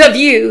things of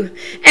you,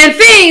 and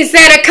things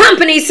that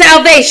accompany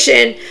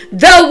salvation,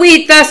 though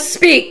we thus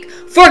speak.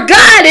 For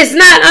God is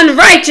not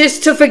unrighteous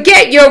to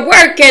forget your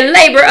work and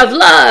labor of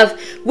love,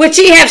 which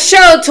ye have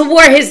showed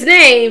toward his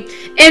name,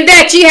 and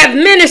that ye have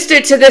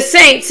ministered to the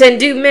saints and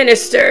do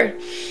minister.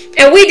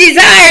 And we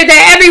desire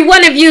that every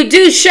one of you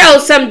do show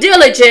some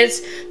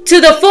diligence to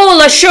the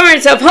full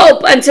assurance of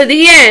hope unto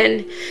the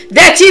end,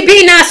 that ye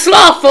be not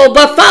slothful,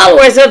 but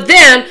followers of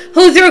them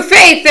who through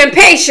faith and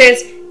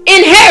patience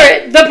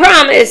inherit the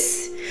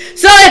promise.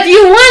 So if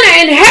you want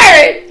to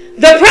inherit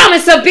the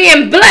promise of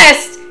being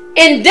blessed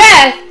in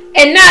death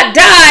and not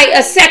die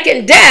a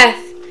second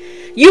death,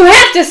 you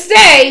have to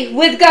stay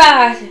with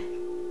God.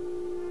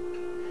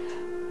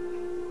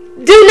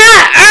 Do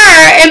not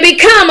err and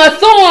become a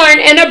thorn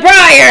and a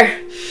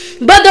briar.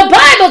 But the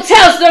Bible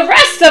tells the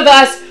rest of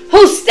us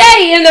who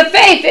stay in the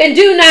faith and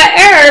do not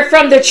err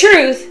from the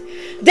truth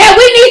that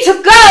we need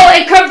to go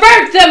and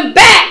convert them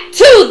back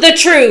to the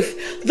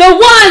truth. The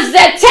ones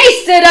that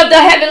tasted of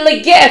the heavenly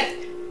gift.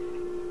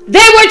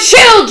 They were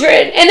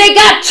children and they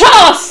got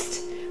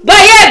tossed by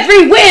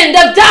every wind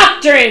of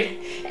doctrine,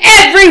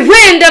 every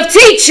wind of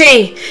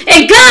teaching.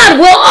 And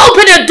God will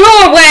open a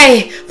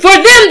doorway for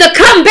them to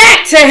come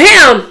back to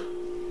Him.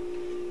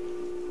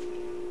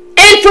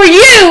 And for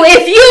you,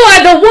 if you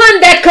are the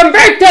one that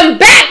convert them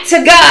back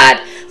to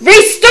God,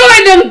 restore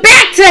them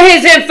back to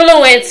His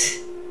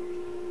influence.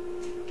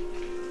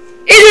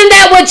 Isn't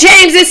that what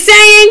James is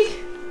saying?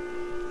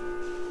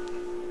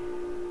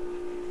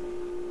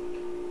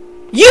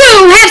 You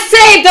have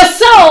saved the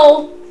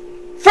soul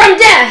from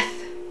death,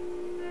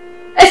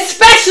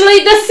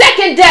 especially the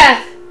second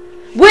death,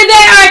 where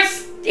they are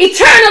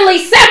eternally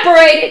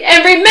separated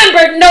and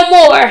remembered no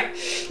more.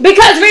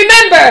 Because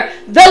remember,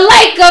 the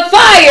lake of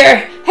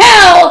fire,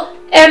 hell,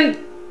 and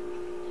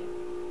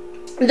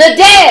the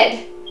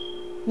dead,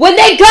 when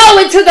they go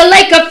into the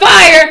lake of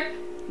fire,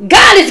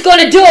 God is going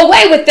to do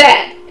away with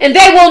that. And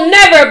they will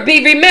never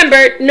be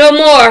remembered no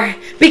more.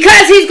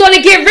 Because He's going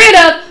to get rid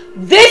of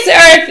this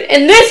earth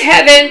and this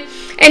heaven.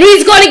 And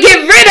He's going to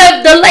get rid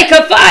of the lake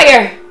of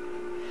fire.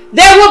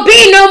 There will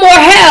be no more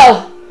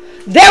hell.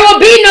 There will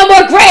be no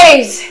more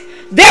graves.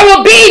 There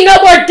will be no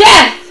more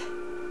death.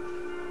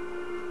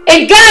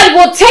 And God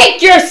will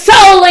take your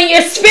soul and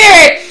your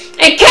spirit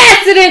and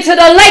cast it into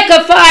the lake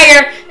of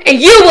fire,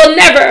 and you will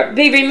never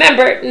be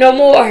remembered no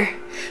more.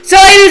 So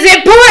it is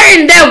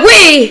important that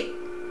we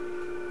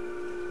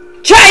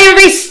try and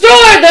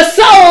restore the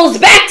souls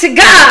back to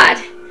God.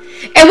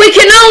 And we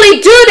can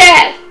only do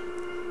that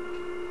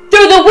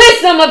through the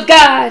wisdom of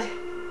God.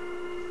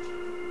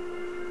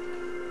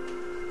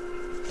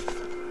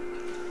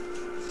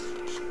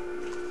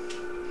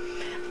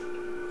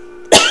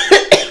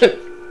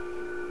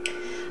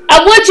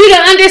 I want you to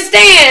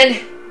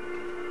understand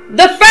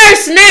the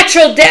first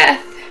natural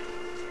death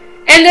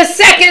and the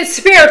second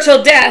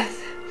spiritual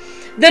death.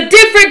 The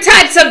different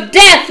types of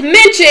death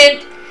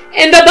mentioned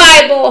in the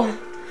Bible.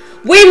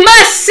 We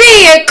must see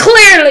it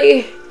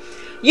clearly.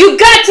 You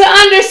got to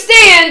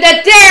understand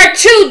that there are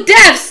two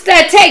deaths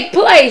that take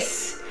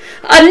place.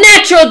 A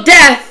natural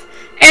death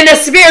and a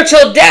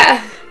spiritual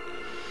death.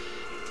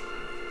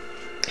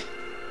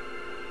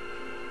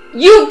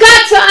 You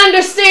got to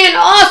understand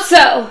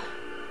also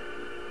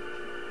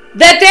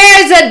that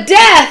there is a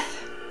death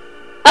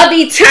of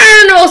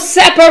eternal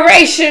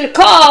separation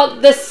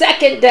called the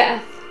second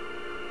death.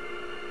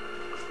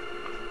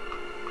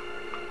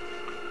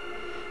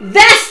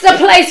 That's the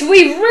place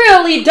we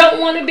really don't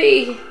want to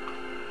be.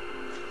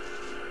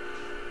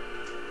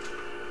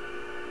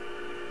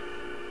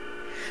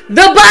 The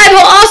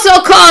Bible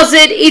also calls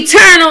it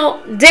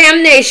eternal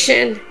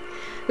damnation.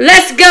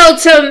 Let's go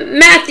to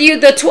Matthew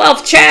the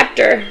 12th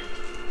chapter.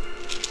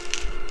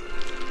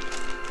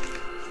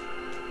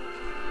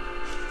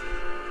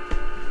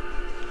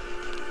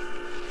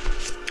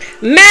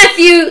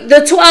 Matthew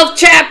the 12th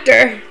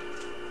chapter,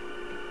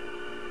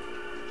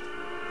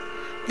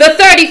 the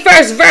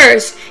 31st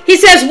verse. He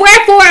says,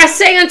 "Wherefore I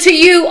say unto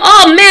you,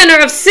 all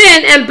manner of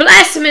sin and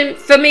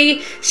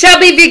blasphemy shall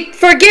be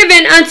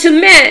forgiven unto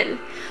men,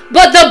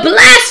 but the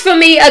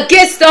blasphemy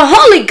against the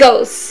Holy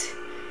Ghost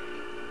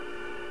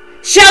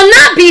shall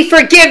not be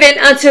forgiven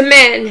unto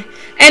men.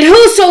 And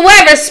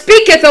whosoever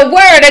speaketh a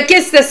word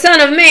against the Son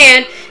of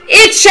Man,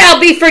 it shall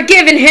be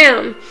forgiven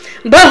him.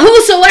 But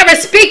whosoever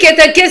speaketh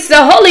against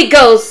the Holy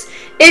Ghost,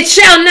 it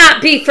shall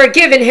not be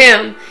forgiven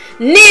him,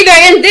 neither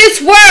in this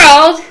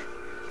world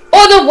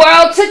or the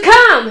world to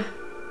come."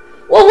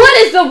 Well, what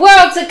is the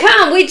world to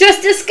come? We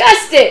just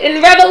discussed it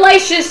in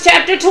Revelation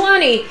chapter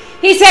 20.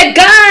 He said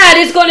God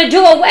is going to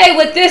do away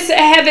with this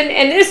heaven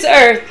and this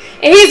earth,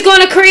 and He's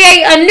going to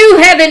create a new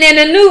heaven and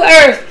a new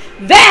earth.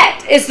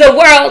 That is the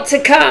world to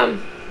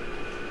come.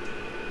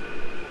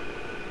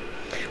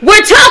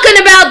 We're talking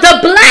about the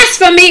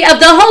blasphemy of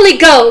the Holy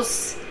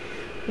Ghost,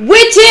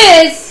 which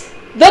is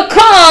the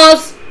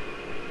cause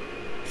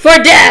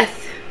for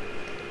death.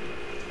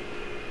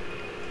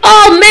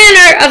 All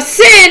manner of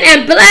sin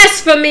and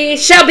blasphemy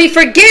shall be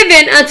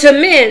forgiven unto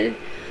men,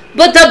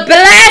 but the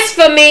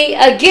blasphemy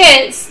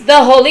against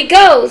the Holy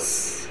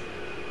Ghost.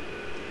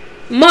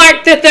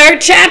 Mark the 3rd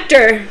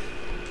chapter.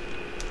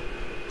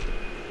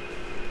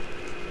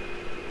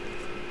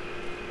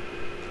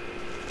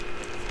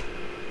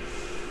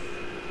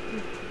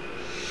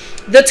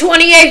 The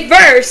 28th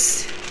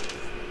verse.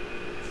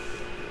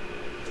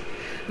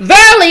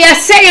 Verily I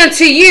say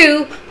unto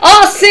you,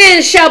 all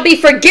sins shall be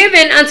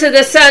forgiven unto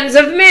the sons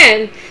of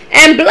men,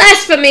 and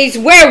blasphemies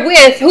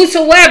wherewith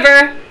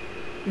whosoever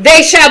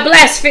they shall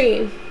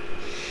blaspheme.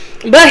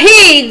 But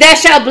he that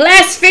shall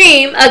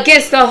blaspheme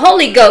against the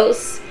Holy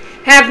Ghost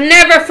have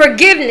never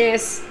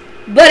forgiveness,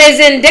 but is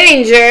in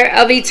danger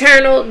of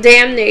eternal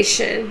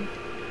damnation.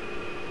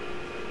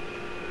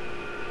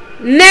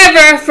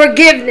 Never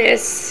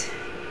forgiveness.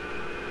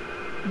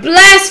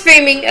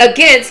 Blaspheming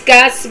against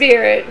God's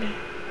Spirit.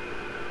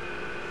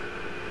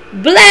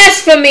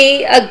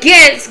 Blasphemy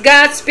against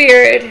God's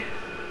Spirit.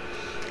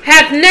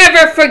 Have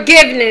never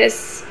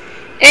forgiveness.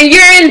 And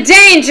you're in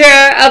danger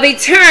of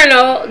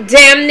eternal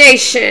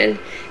damnation.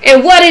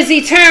 And what is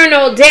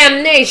eternal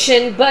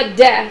damnation but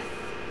death?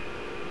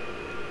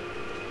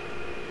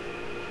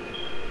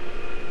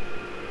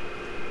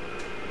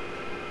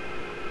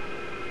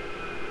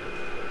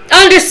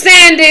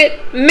 Understand it,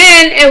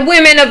 men and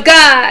women of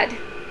God.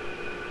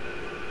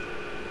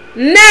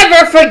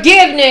 Never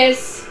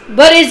forgiveness,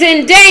 but is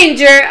in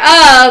danger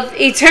of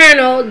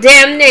eternal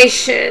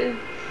damnation.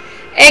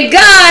 And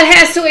God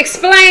has to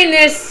explain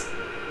this.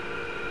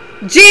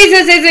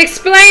 Jesus is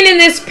explaining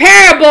this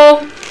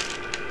parable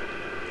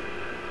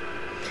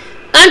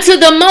unto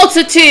the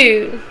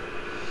multitude,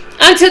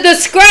 unto the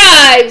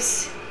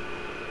scribes.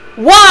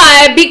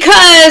 Why?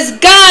 Because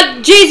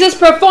Jesus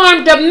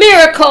performed a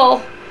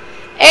miracle.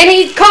 And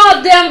he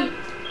called them,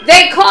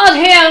 they called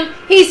him,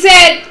 he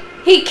said,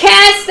 he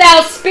cast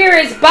out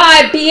spirits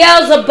by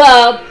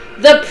Beelzebub,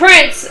 the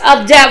prince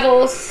of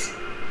devils.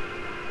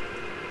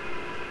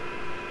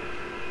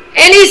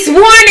 And he's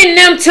warning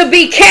them to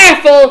be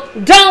careful,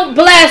 don't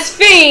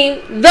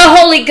blaspheme the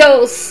Holy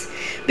Ghost.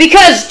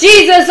 Because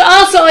Jesus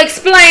also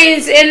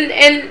explains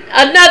in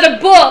another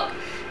book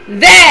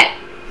that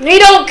he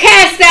don't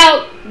cast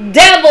out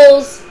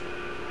devils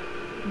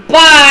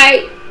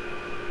by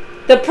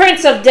the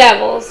prince of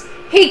devils.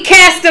 He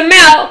cast them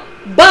out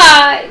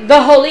by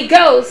the Holy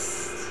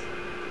Ghost.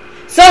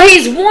 So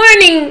he's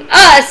warning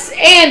us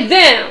and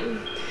them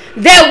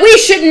that we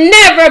should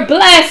never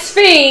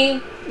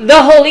blaspheme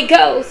the Holy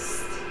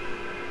Ghost.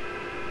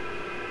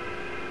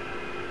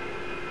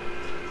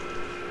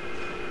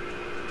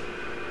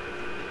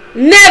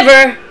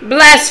 Never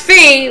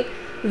blaspheme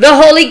the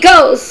Holy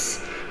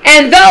Ghost.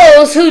 And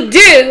those who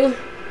do,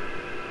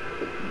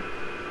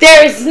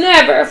 there is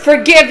never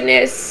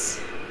forgiveness.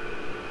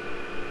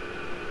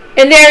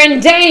 And they're in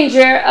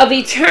danger of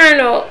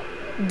eternal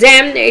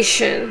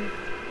damnation.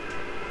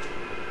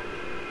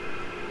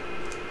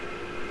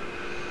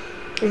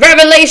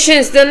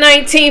 Revelations, the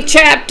 19th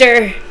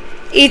chapter,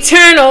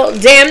 eternal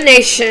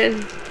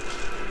damnation.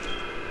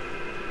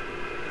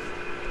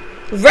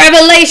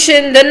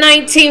 Revelation, the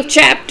 19th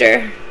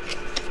chapter.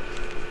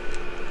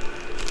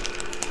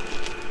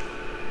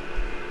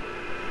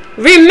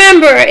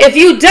 Remember, if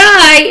you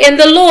die in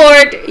the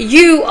Lord,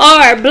 you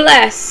are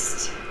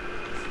blessed.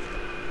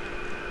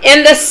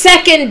 And the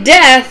second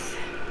death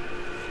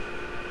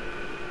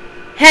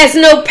has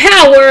no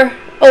power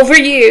over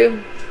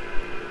you.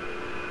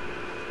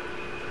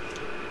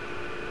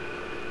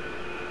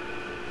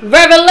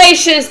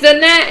 Revelations, the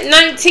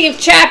 19th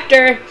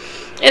chapter.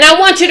 And I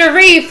want you to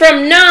read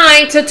from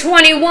 9 to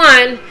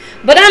 21.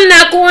 But I'm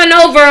not going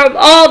over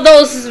all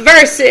those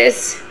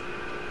verses.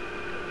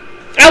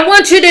 I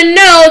want you to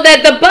know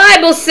that the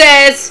Bible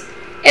says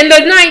in the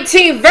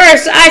 19th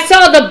verse, I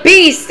saw the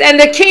beasts and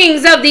the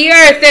kings of the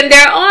earth and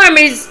their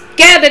armies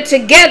gathered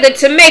together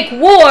to make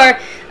war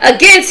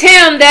against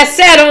him that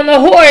sat on the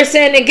horse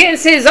and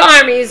against his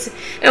armies.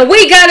 And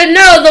we got to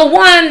know the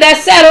one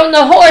that sat on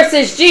the horse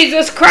is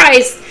Jesus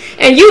Christ.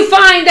 And you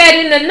find that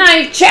in the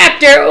 9th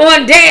chapter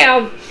on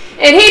down.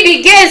 And he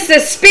begins to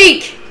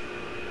speak.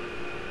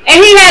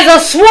 And he has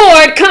a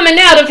sword coming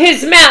out of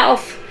his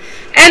mouth.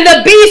 And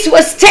the beast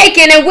was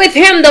taken, and with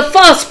him the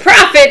false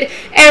prophet,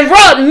 and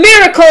wrought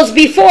miracles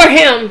before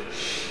him,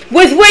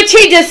 with which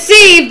he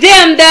deceived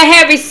them that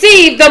had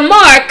received the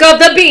mark of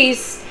the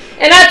beast.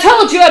 And I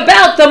told you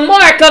about the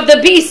mark of the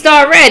beast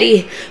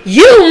already.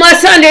 You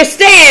must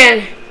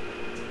understand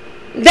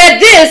that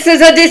this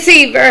is a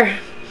deceiver.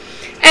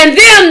 And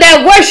them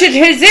that worshipped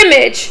his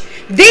image,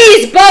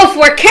 these both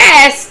were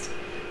cast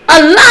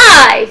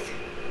alive.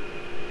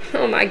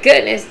 Oh my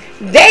goodness.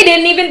 They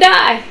didn't even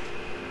die.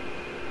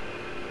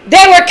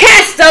 They were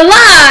cast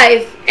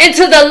alive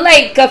into the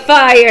lake of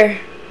fire,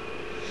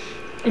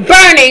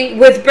 burning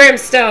with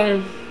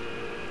brimstone.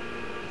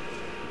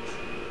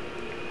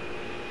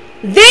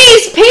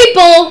 These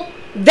people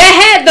that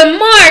had the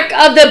mark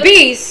of the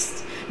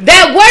beast,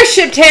 that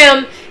worshipped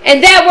him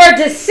and that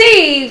were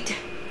deceived,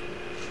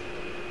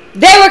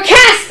 they were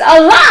cast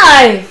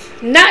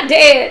alive, not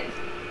dead,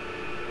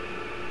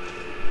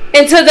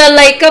 into the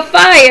lake of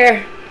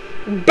fire,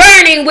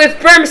 burning with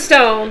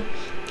brimstone.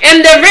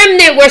 And the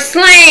remnant were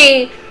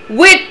slain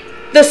with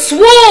the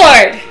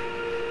sword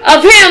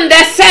of him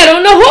that sat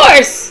on the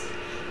horse,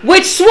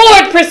 which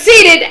sword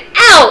proceeded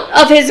out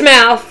of his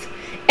mouth,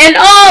 and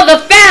all the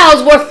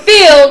fowls were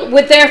filled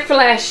with their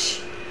flesh.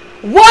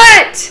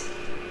 What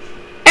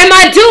am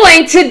I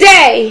doing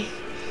today?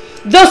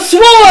 The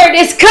sword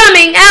is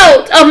coming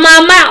out of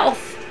my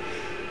mouth,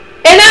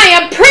 and I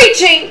am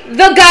preaching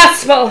the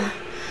gospel.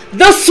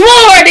 The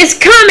sword is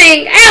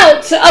coming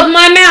out of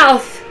my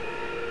mouth.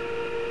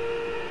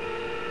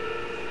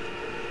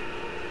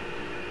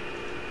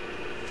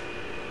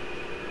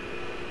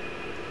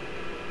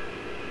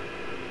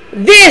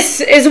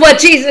 This is what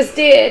Jesus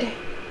did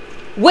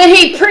when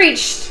he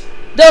preached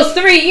those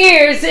 3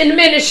 years in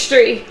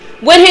ministry.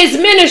 When his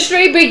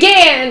ministry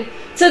began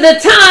to the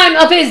time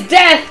of his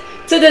death,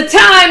 to the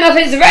time of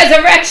his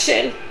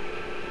resurrection.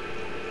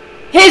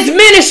 His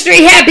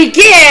ministry had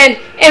begun,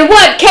 and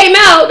what came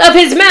out of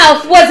his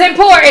mouth was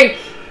important.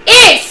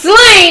 It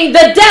slain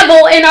the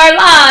devil in our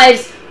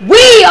lives.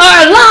 We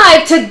are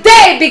alive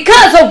today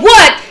because of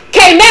what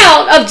came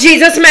out of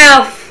Jesus'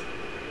 mouth.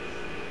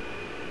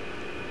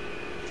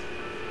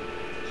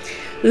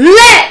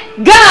 Let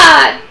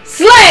God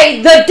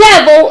slay the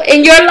devil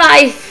in your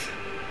life.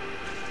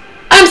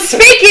 I'm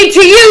speaking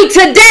to you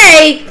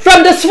today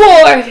from the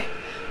sword.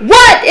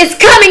 What is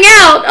coming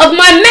out of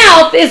my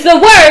mouth is the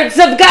words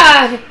of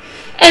God,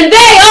 and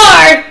they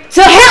are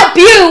to help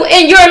you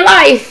in your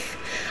life.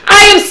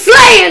 I am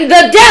slaying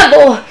the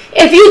devil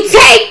if you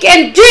take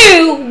and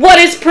do what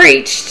is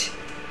preached.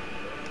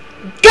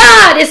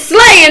 God is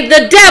slaying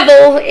the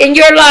devil in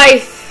your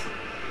life.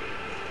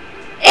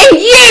 And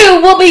you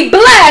will be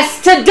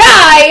blessed to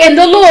die in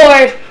the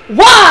Lord.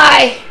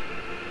 Why?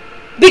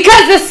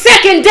 Because the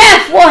second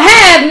death will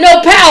have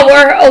no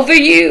power over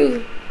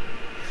you.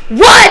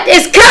 What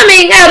is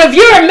coming out of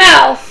your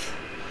mouth?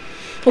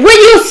 When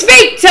you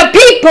speak to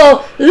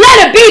people,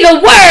 let it be the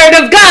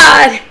word of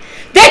God,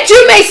 that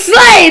you may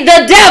slay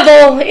the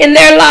devil in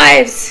their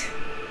lives.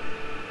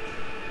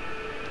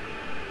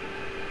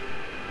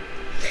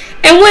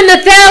 And when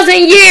the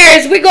 1,000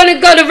 years, we're going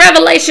to go to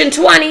Revelation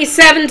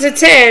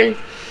 20:7-10.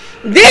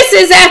 This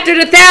is after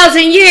the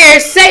 1,000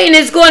 years, Satan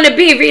is going to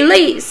be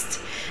released.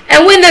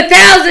 And when the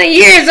 1,000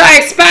 years are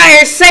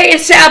expired, Satan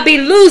shall be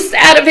loosed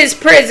out of his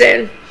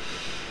prison,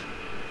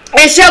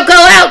 and shall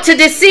go out to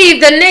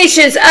deceive the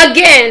nations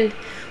again,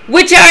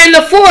 which are in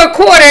the 4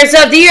 quarters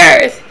of the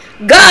earth,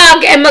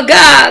 Gog and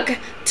Magog,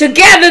 to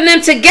gather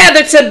them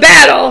together to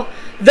battle,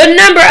 the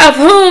number of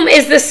whom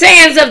is the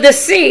sands of the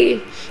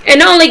sea,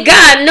 and only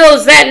God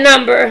knows that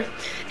number.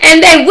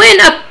 And they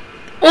went up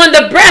on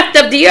the breadth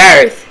of the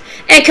earth,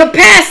 and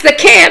compassed the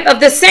camp of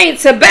the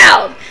saints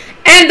about,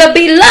 and the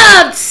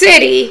beloved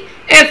city,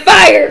 and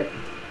fire,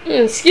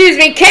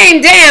 came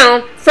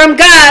down from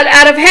God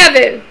out of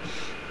heaven.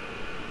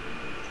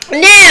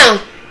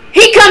 Now,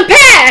 he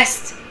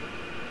compassed.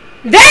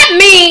 That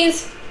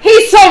means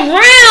he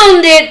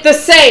surrounded the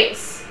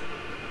saints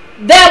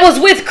that was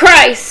with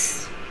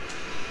Christ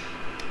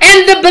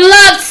and the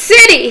beloved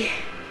city.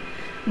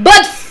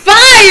 But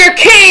fire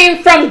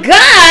came from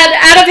God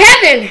out of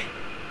heaven.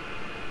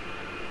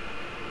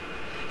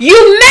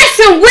 You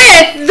messing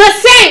with the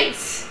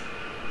saints.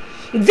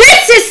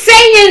 This is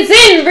Satan's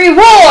end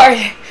reward.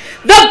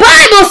 The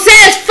Bible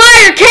says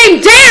fire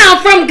came down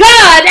from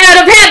God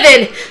out of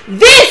heaven.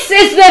 This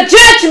is the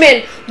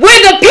judgment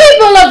where the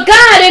people of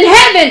God in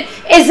heaven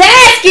is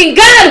asking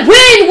God,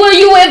 when will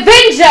you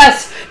avenge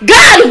us?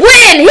 God,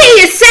 when? He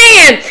is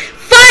saying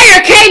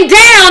fire came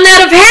down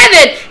out of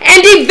heaven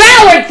and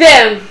devoured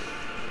them.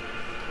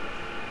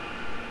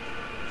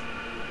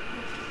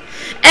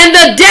 And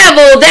the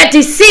devil that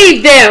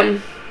deceived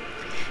them.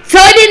 So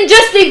it didn't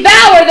just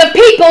devour the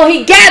people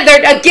he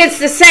gathered against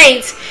the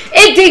saints.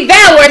 It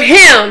devoured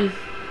him.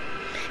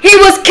 He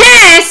was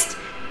cast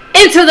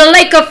into the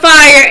lake of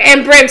fire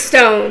and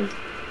brimstone.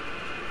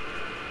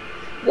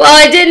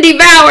 Well, it didn't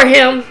devour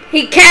him.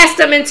 He cast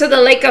him into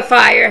the lake of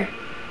fire.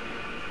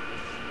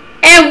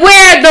 And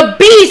where the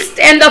beast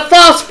and the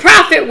false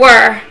prophet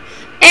were,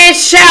 and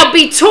shall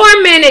be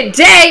tormented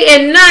day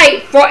and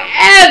night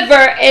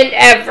forever and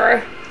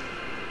ever.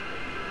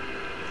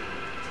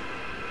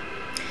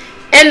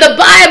 And the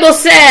Bible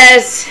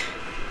says,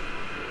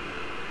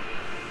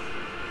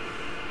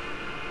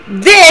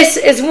 this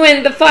is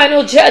when the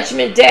final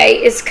judgment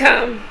day is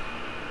come.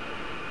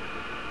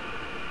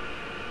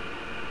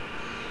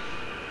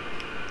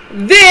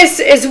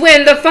 This is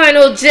when the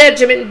final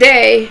judgment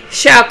day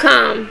shall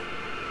come.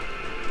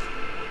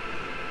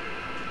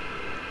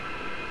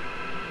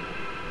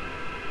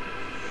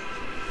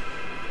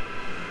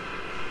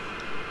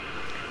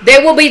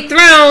 They will be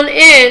thrown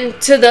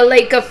into the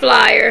lake of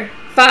fire.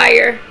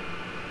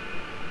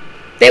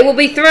 They will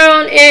be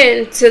thrown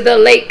into the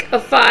lake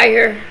of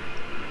fire.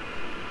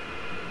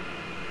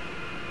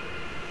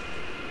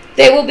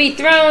 They will be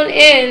thrown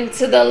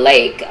into the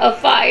lake of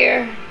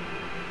fire,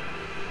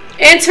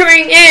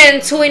 entering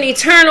into an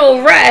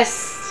eternal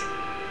rest.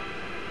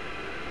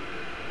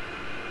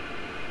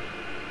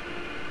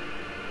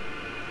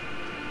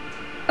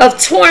 Of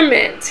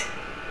torment.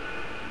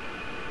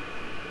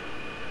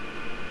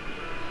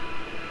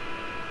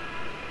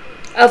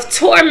 Of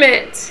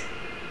torment.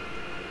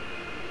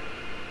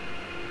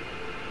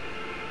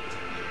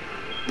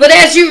 But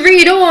as you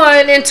read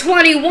on in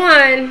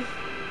 21,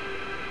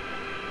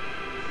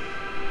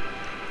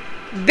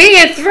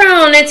 being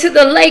thrown into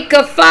the lake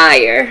of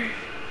fire,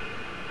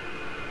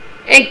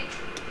 and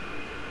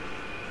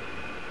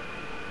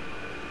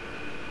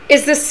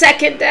is the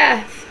second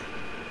death.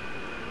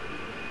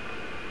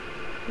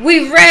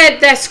 We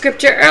read that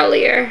scripture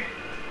earlier.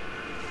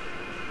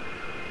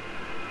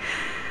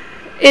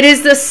 It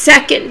is the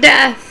second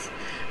death.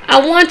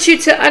 I want you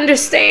to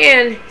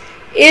understand,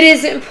 it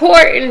is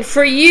important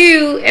for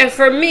you and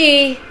for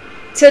me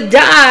to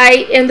die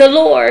in the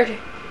Lord.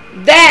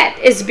 That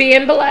is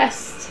being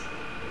blessed.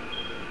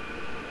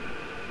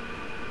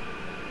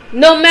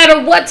 No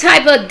matter what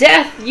type of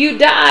death you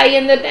die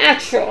in the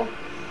natural,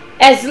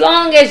 as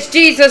long as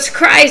Jesus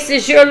Christ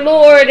is your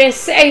Lord and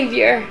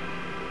Savior,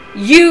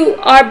 you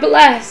are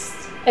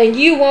blessed and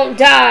you won't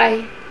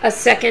die a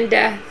second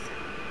death.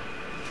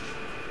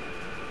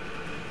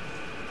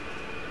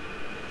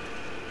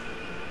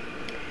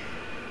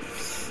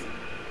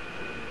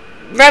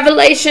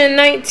 Revelation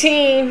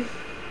 19.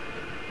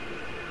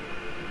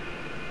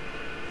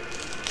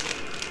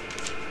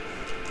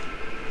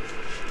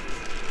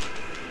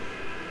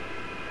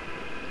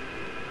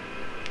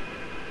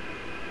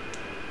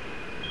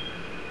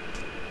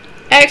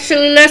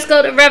 Actually, let's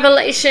go to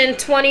Revelation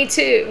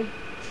 22.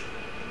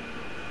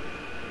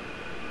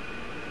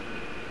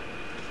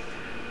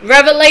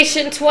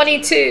 Revelation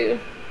 22.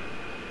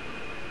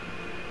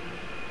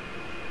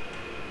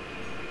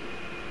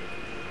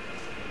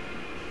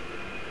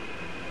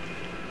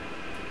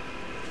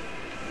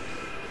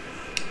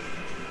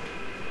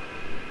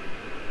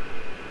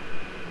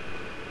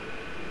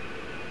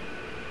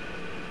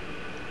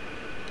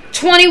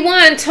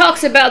 (21)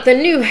 talks about the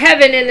new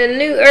heaven and the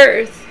new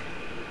earth.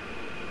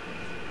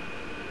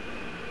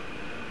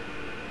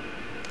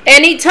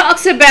 And he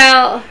talks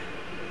about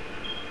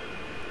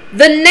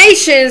the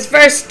nations,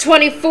 verse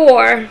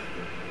 24,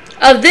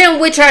 of them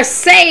which are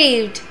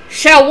saved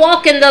shall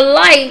walk in the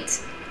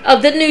light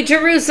of the new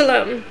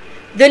Jerusalem,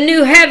 the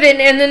new heaven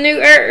and the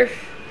new earth.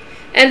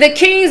 And the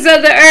kings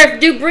of the earth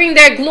do bring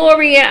their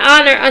glory and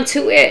honor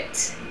unto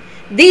it.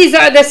 These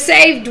are the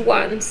saved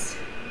ones.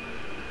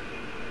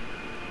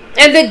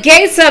 And the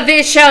gates of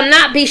it shall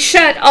not be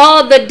shut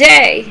all the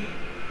day,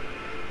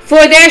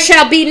 for there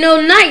shall be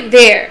no night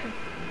there.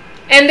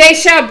 And they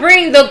shall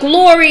bring the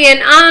glory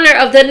and honor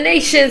of the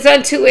nations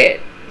unto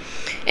it.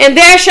 And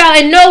there shall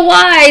in no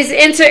wise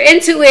enter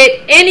into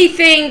it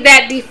anything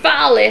that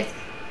defileth,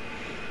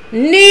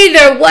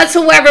 neither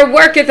whatsoever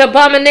worketh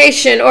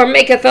abomination or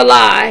maketh a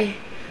lie,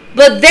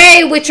 but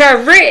they which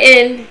are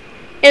written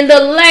in the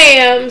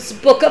Lamb's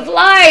book of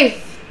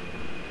life.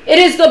 It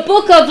is the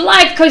book of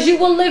life because you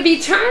will live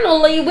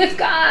eternally with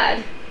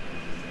God.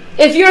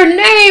 If your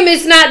name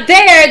is not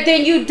there,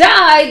 then you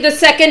die the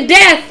second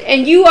death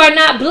and you are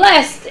not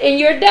blessed in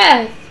your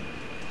death.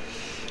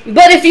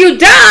 But if you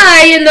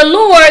die in the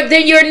Lord,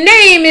 then your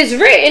name is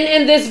written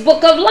in this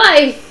book of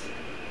life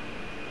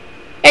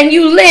and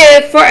you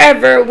live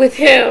forever with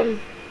Him.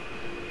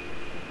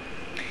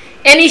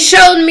 And He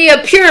showed me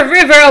a pure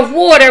river of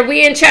water,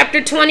 we in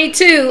chapter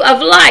 22,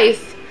 of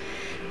life,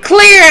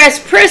 clear as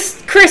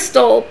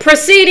crystal,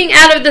 proceeding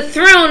out of the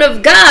throne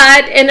of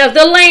God and of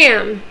the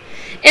Lamb.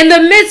 In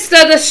the midst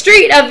of the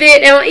street of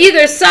it, and on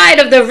either side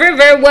of the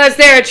river, was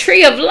there a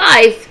tree of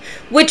life,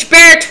 which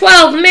bare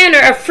 12 manner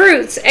of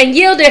fruits, and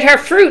yielded her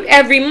fruit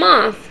every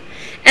month.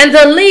 And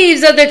the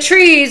leaves of the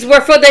trees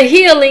were for the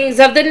healings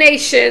of the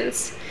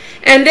nations.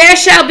 And there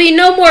shall be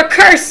no more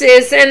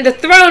curses, and the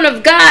throne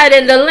of God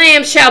and the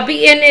Lamb shall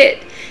be in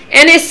it,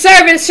 and His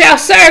servants shall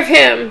serve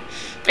Him.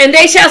 And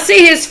they shall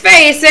see His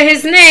face, and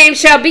His name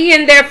shall be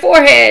in their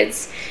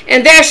foreheads.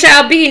 And there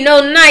shall be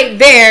no night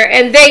there,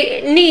 and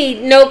they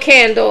need no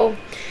candle,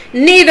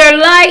 neither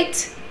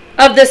light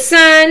of the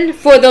sun,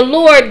 for the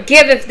Lord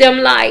giveth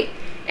them light,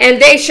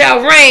 and they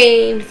shall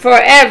reign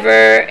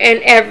forever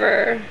and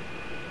ever.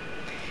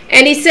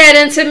 And He said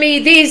unto me,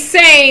 These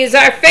sayings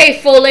are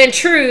faithful and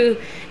true.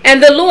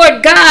 And the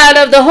Lord God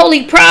of the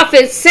holy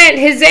prophets sent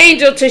His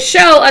angel to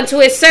show unto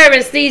His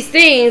servants these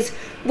things,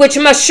 which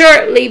must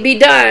shortly be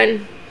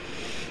done.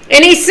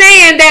 And He's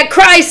saying that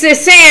Christ is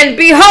saying,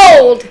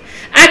 Behold,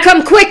 I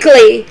come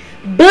quickly.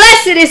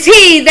 Blessed is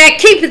he that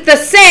keepeth the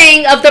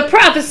saying of the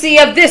prophecy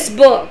of this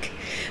book.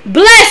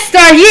 Blessed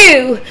are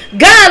you.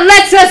 God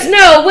lets us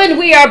know when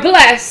we are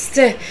blessed.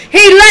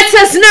 He lets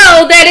us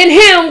know that in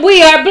Him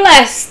we are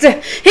blessed.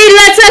 He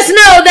lets us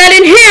know that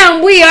in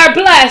Him we are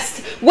blessed.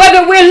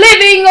 Whether we're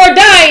living or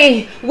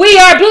dying, we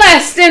are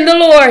blessed in the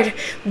Lord.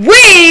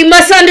 We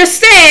must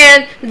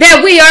understand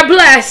that we are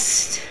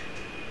blessed.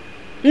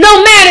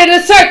 No matter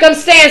the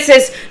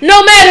circumstances,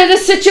 no matter the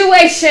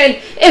situation,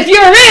 if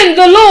you're in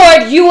the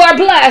Lord, you are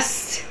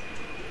blessed.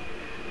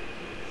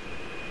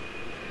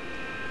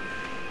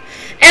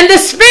 And the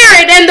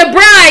Spirit and the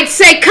bride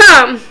say,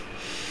 Come.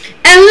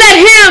 And let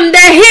him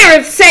that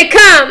heareth say,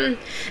 Come.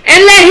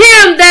 And let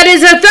him that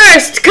is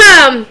athirst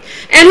come.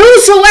 And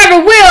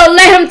whosoever will,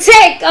 let him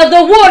take of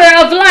the water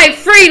of life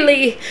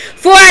freely.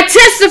 For I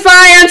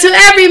testify unto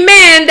every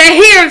man that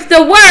heareth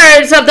the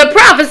words of the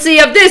prophecy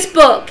of this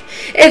book.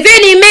 If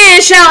any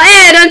man shall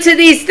add unto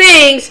these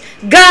things,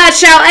 God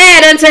shall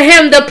add unto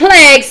him the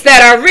plagues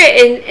that are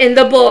written in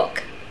the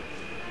book.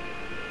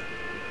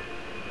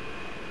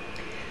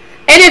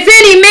 And if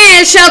any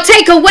man shall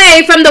take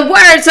away from the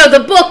words of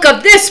the book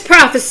of this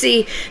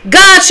prophecy,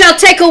 God shall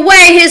take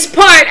away his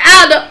part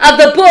out of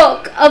the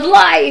book of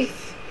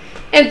life.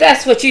 And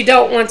that's what you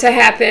don't want to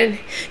happen.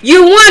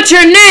 You want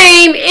your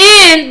name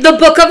in the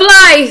book of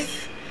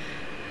life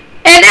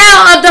and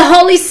out of the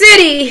holy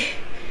city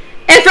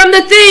and from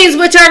the things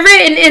which are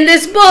written in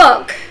this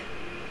book.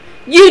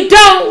 You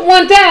don't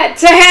want that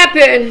to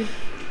happen.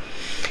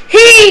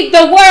 Heed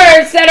the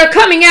words that are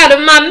coming out of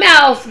my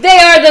mouth. They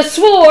are the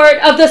sword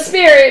of the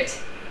Spirit.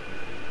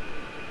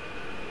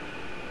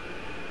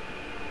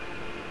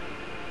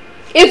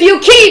 If you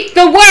keep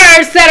the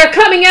words that are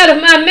coming out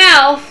of my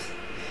mouth,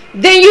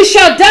 then you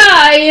shall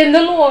die in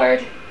the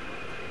Lord.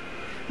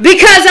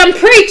 Because I'm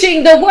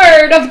preaching the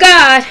word of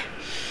God.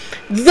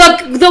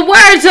 The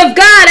words of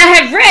God I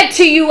have read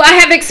to you. I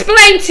have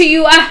explained to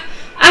you. I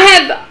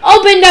have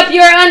opened up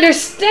your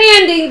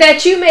understanding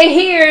that you may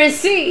hear and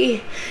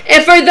see.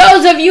 And for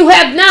those of you who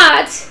have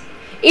not,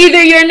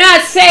 either you're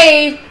not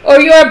saved or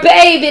you're a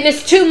babe and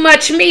it's too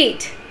much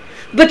meat.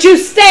 But you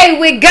stay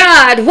with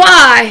God.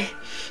 Why?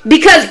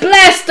 Because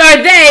blessed are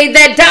they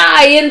that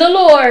die in the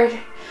Lord.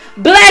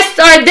 Blessed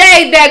are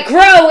they that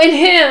grow in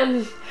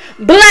Him.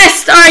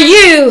 Blessed are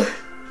you.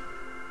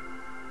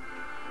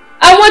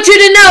 I want you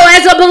to know,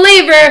 as a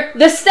believer,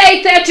 the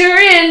state that you're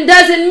in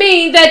doesn't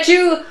mean that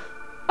you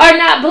are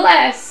not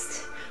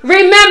blessed.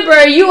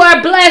 Remember, you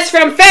are blessed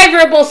from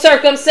favorable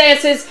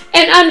circumstances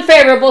and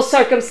unfavorable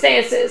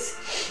circumstances.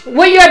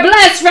 When you're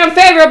blessed from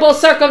favorable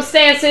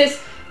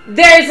circumstances,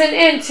 there's an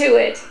end to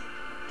it.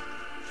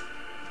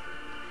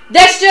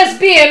 That's just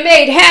being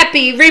made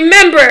happy.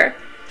 Remember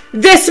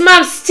this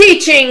month's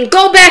teaching.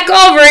 Go back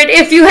over it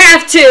if you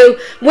have to.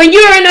 When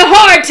you're in a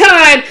hard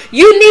time,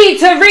 you need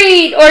to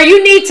read or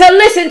you need to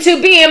listen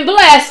to being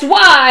blessed.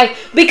 Why?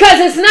 Because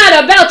it's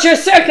not about your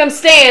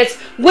circumstance.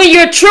 When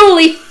you're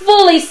truly,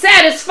 fully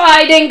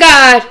satisfied in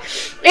God.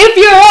 If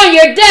you're on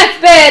your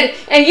deathbed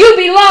and you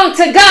belong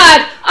to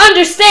God,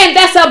 understand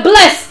that's a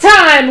blessed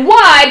time.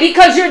 Why?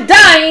 Because you're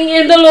dying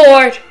in the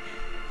Lord.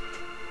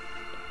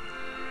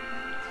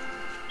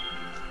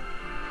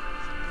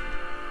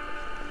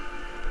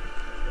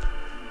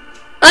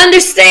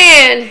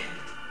 Understand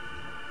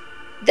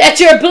that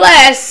you're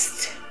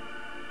blessed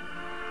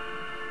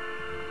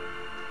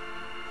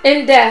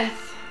in death.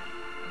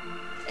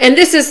 And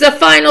this is the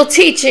final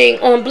teaching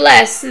on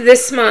blessed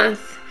this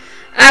month.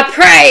 I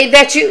pray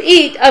that you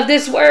eat of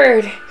this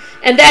word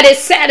and that it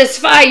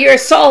satisfy your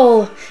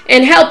soul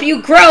and help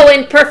you grow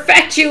and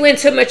perfect you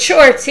into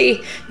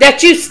maturity,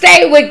 that you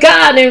stay with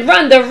God and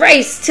run the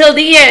race till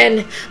the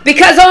end,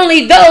 because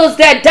only those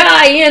that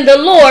die in the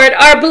Lord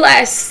are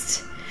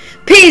blessed.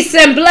 Peace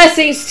and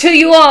blessings to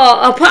you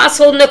all.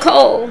 Apostle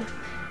Nichole.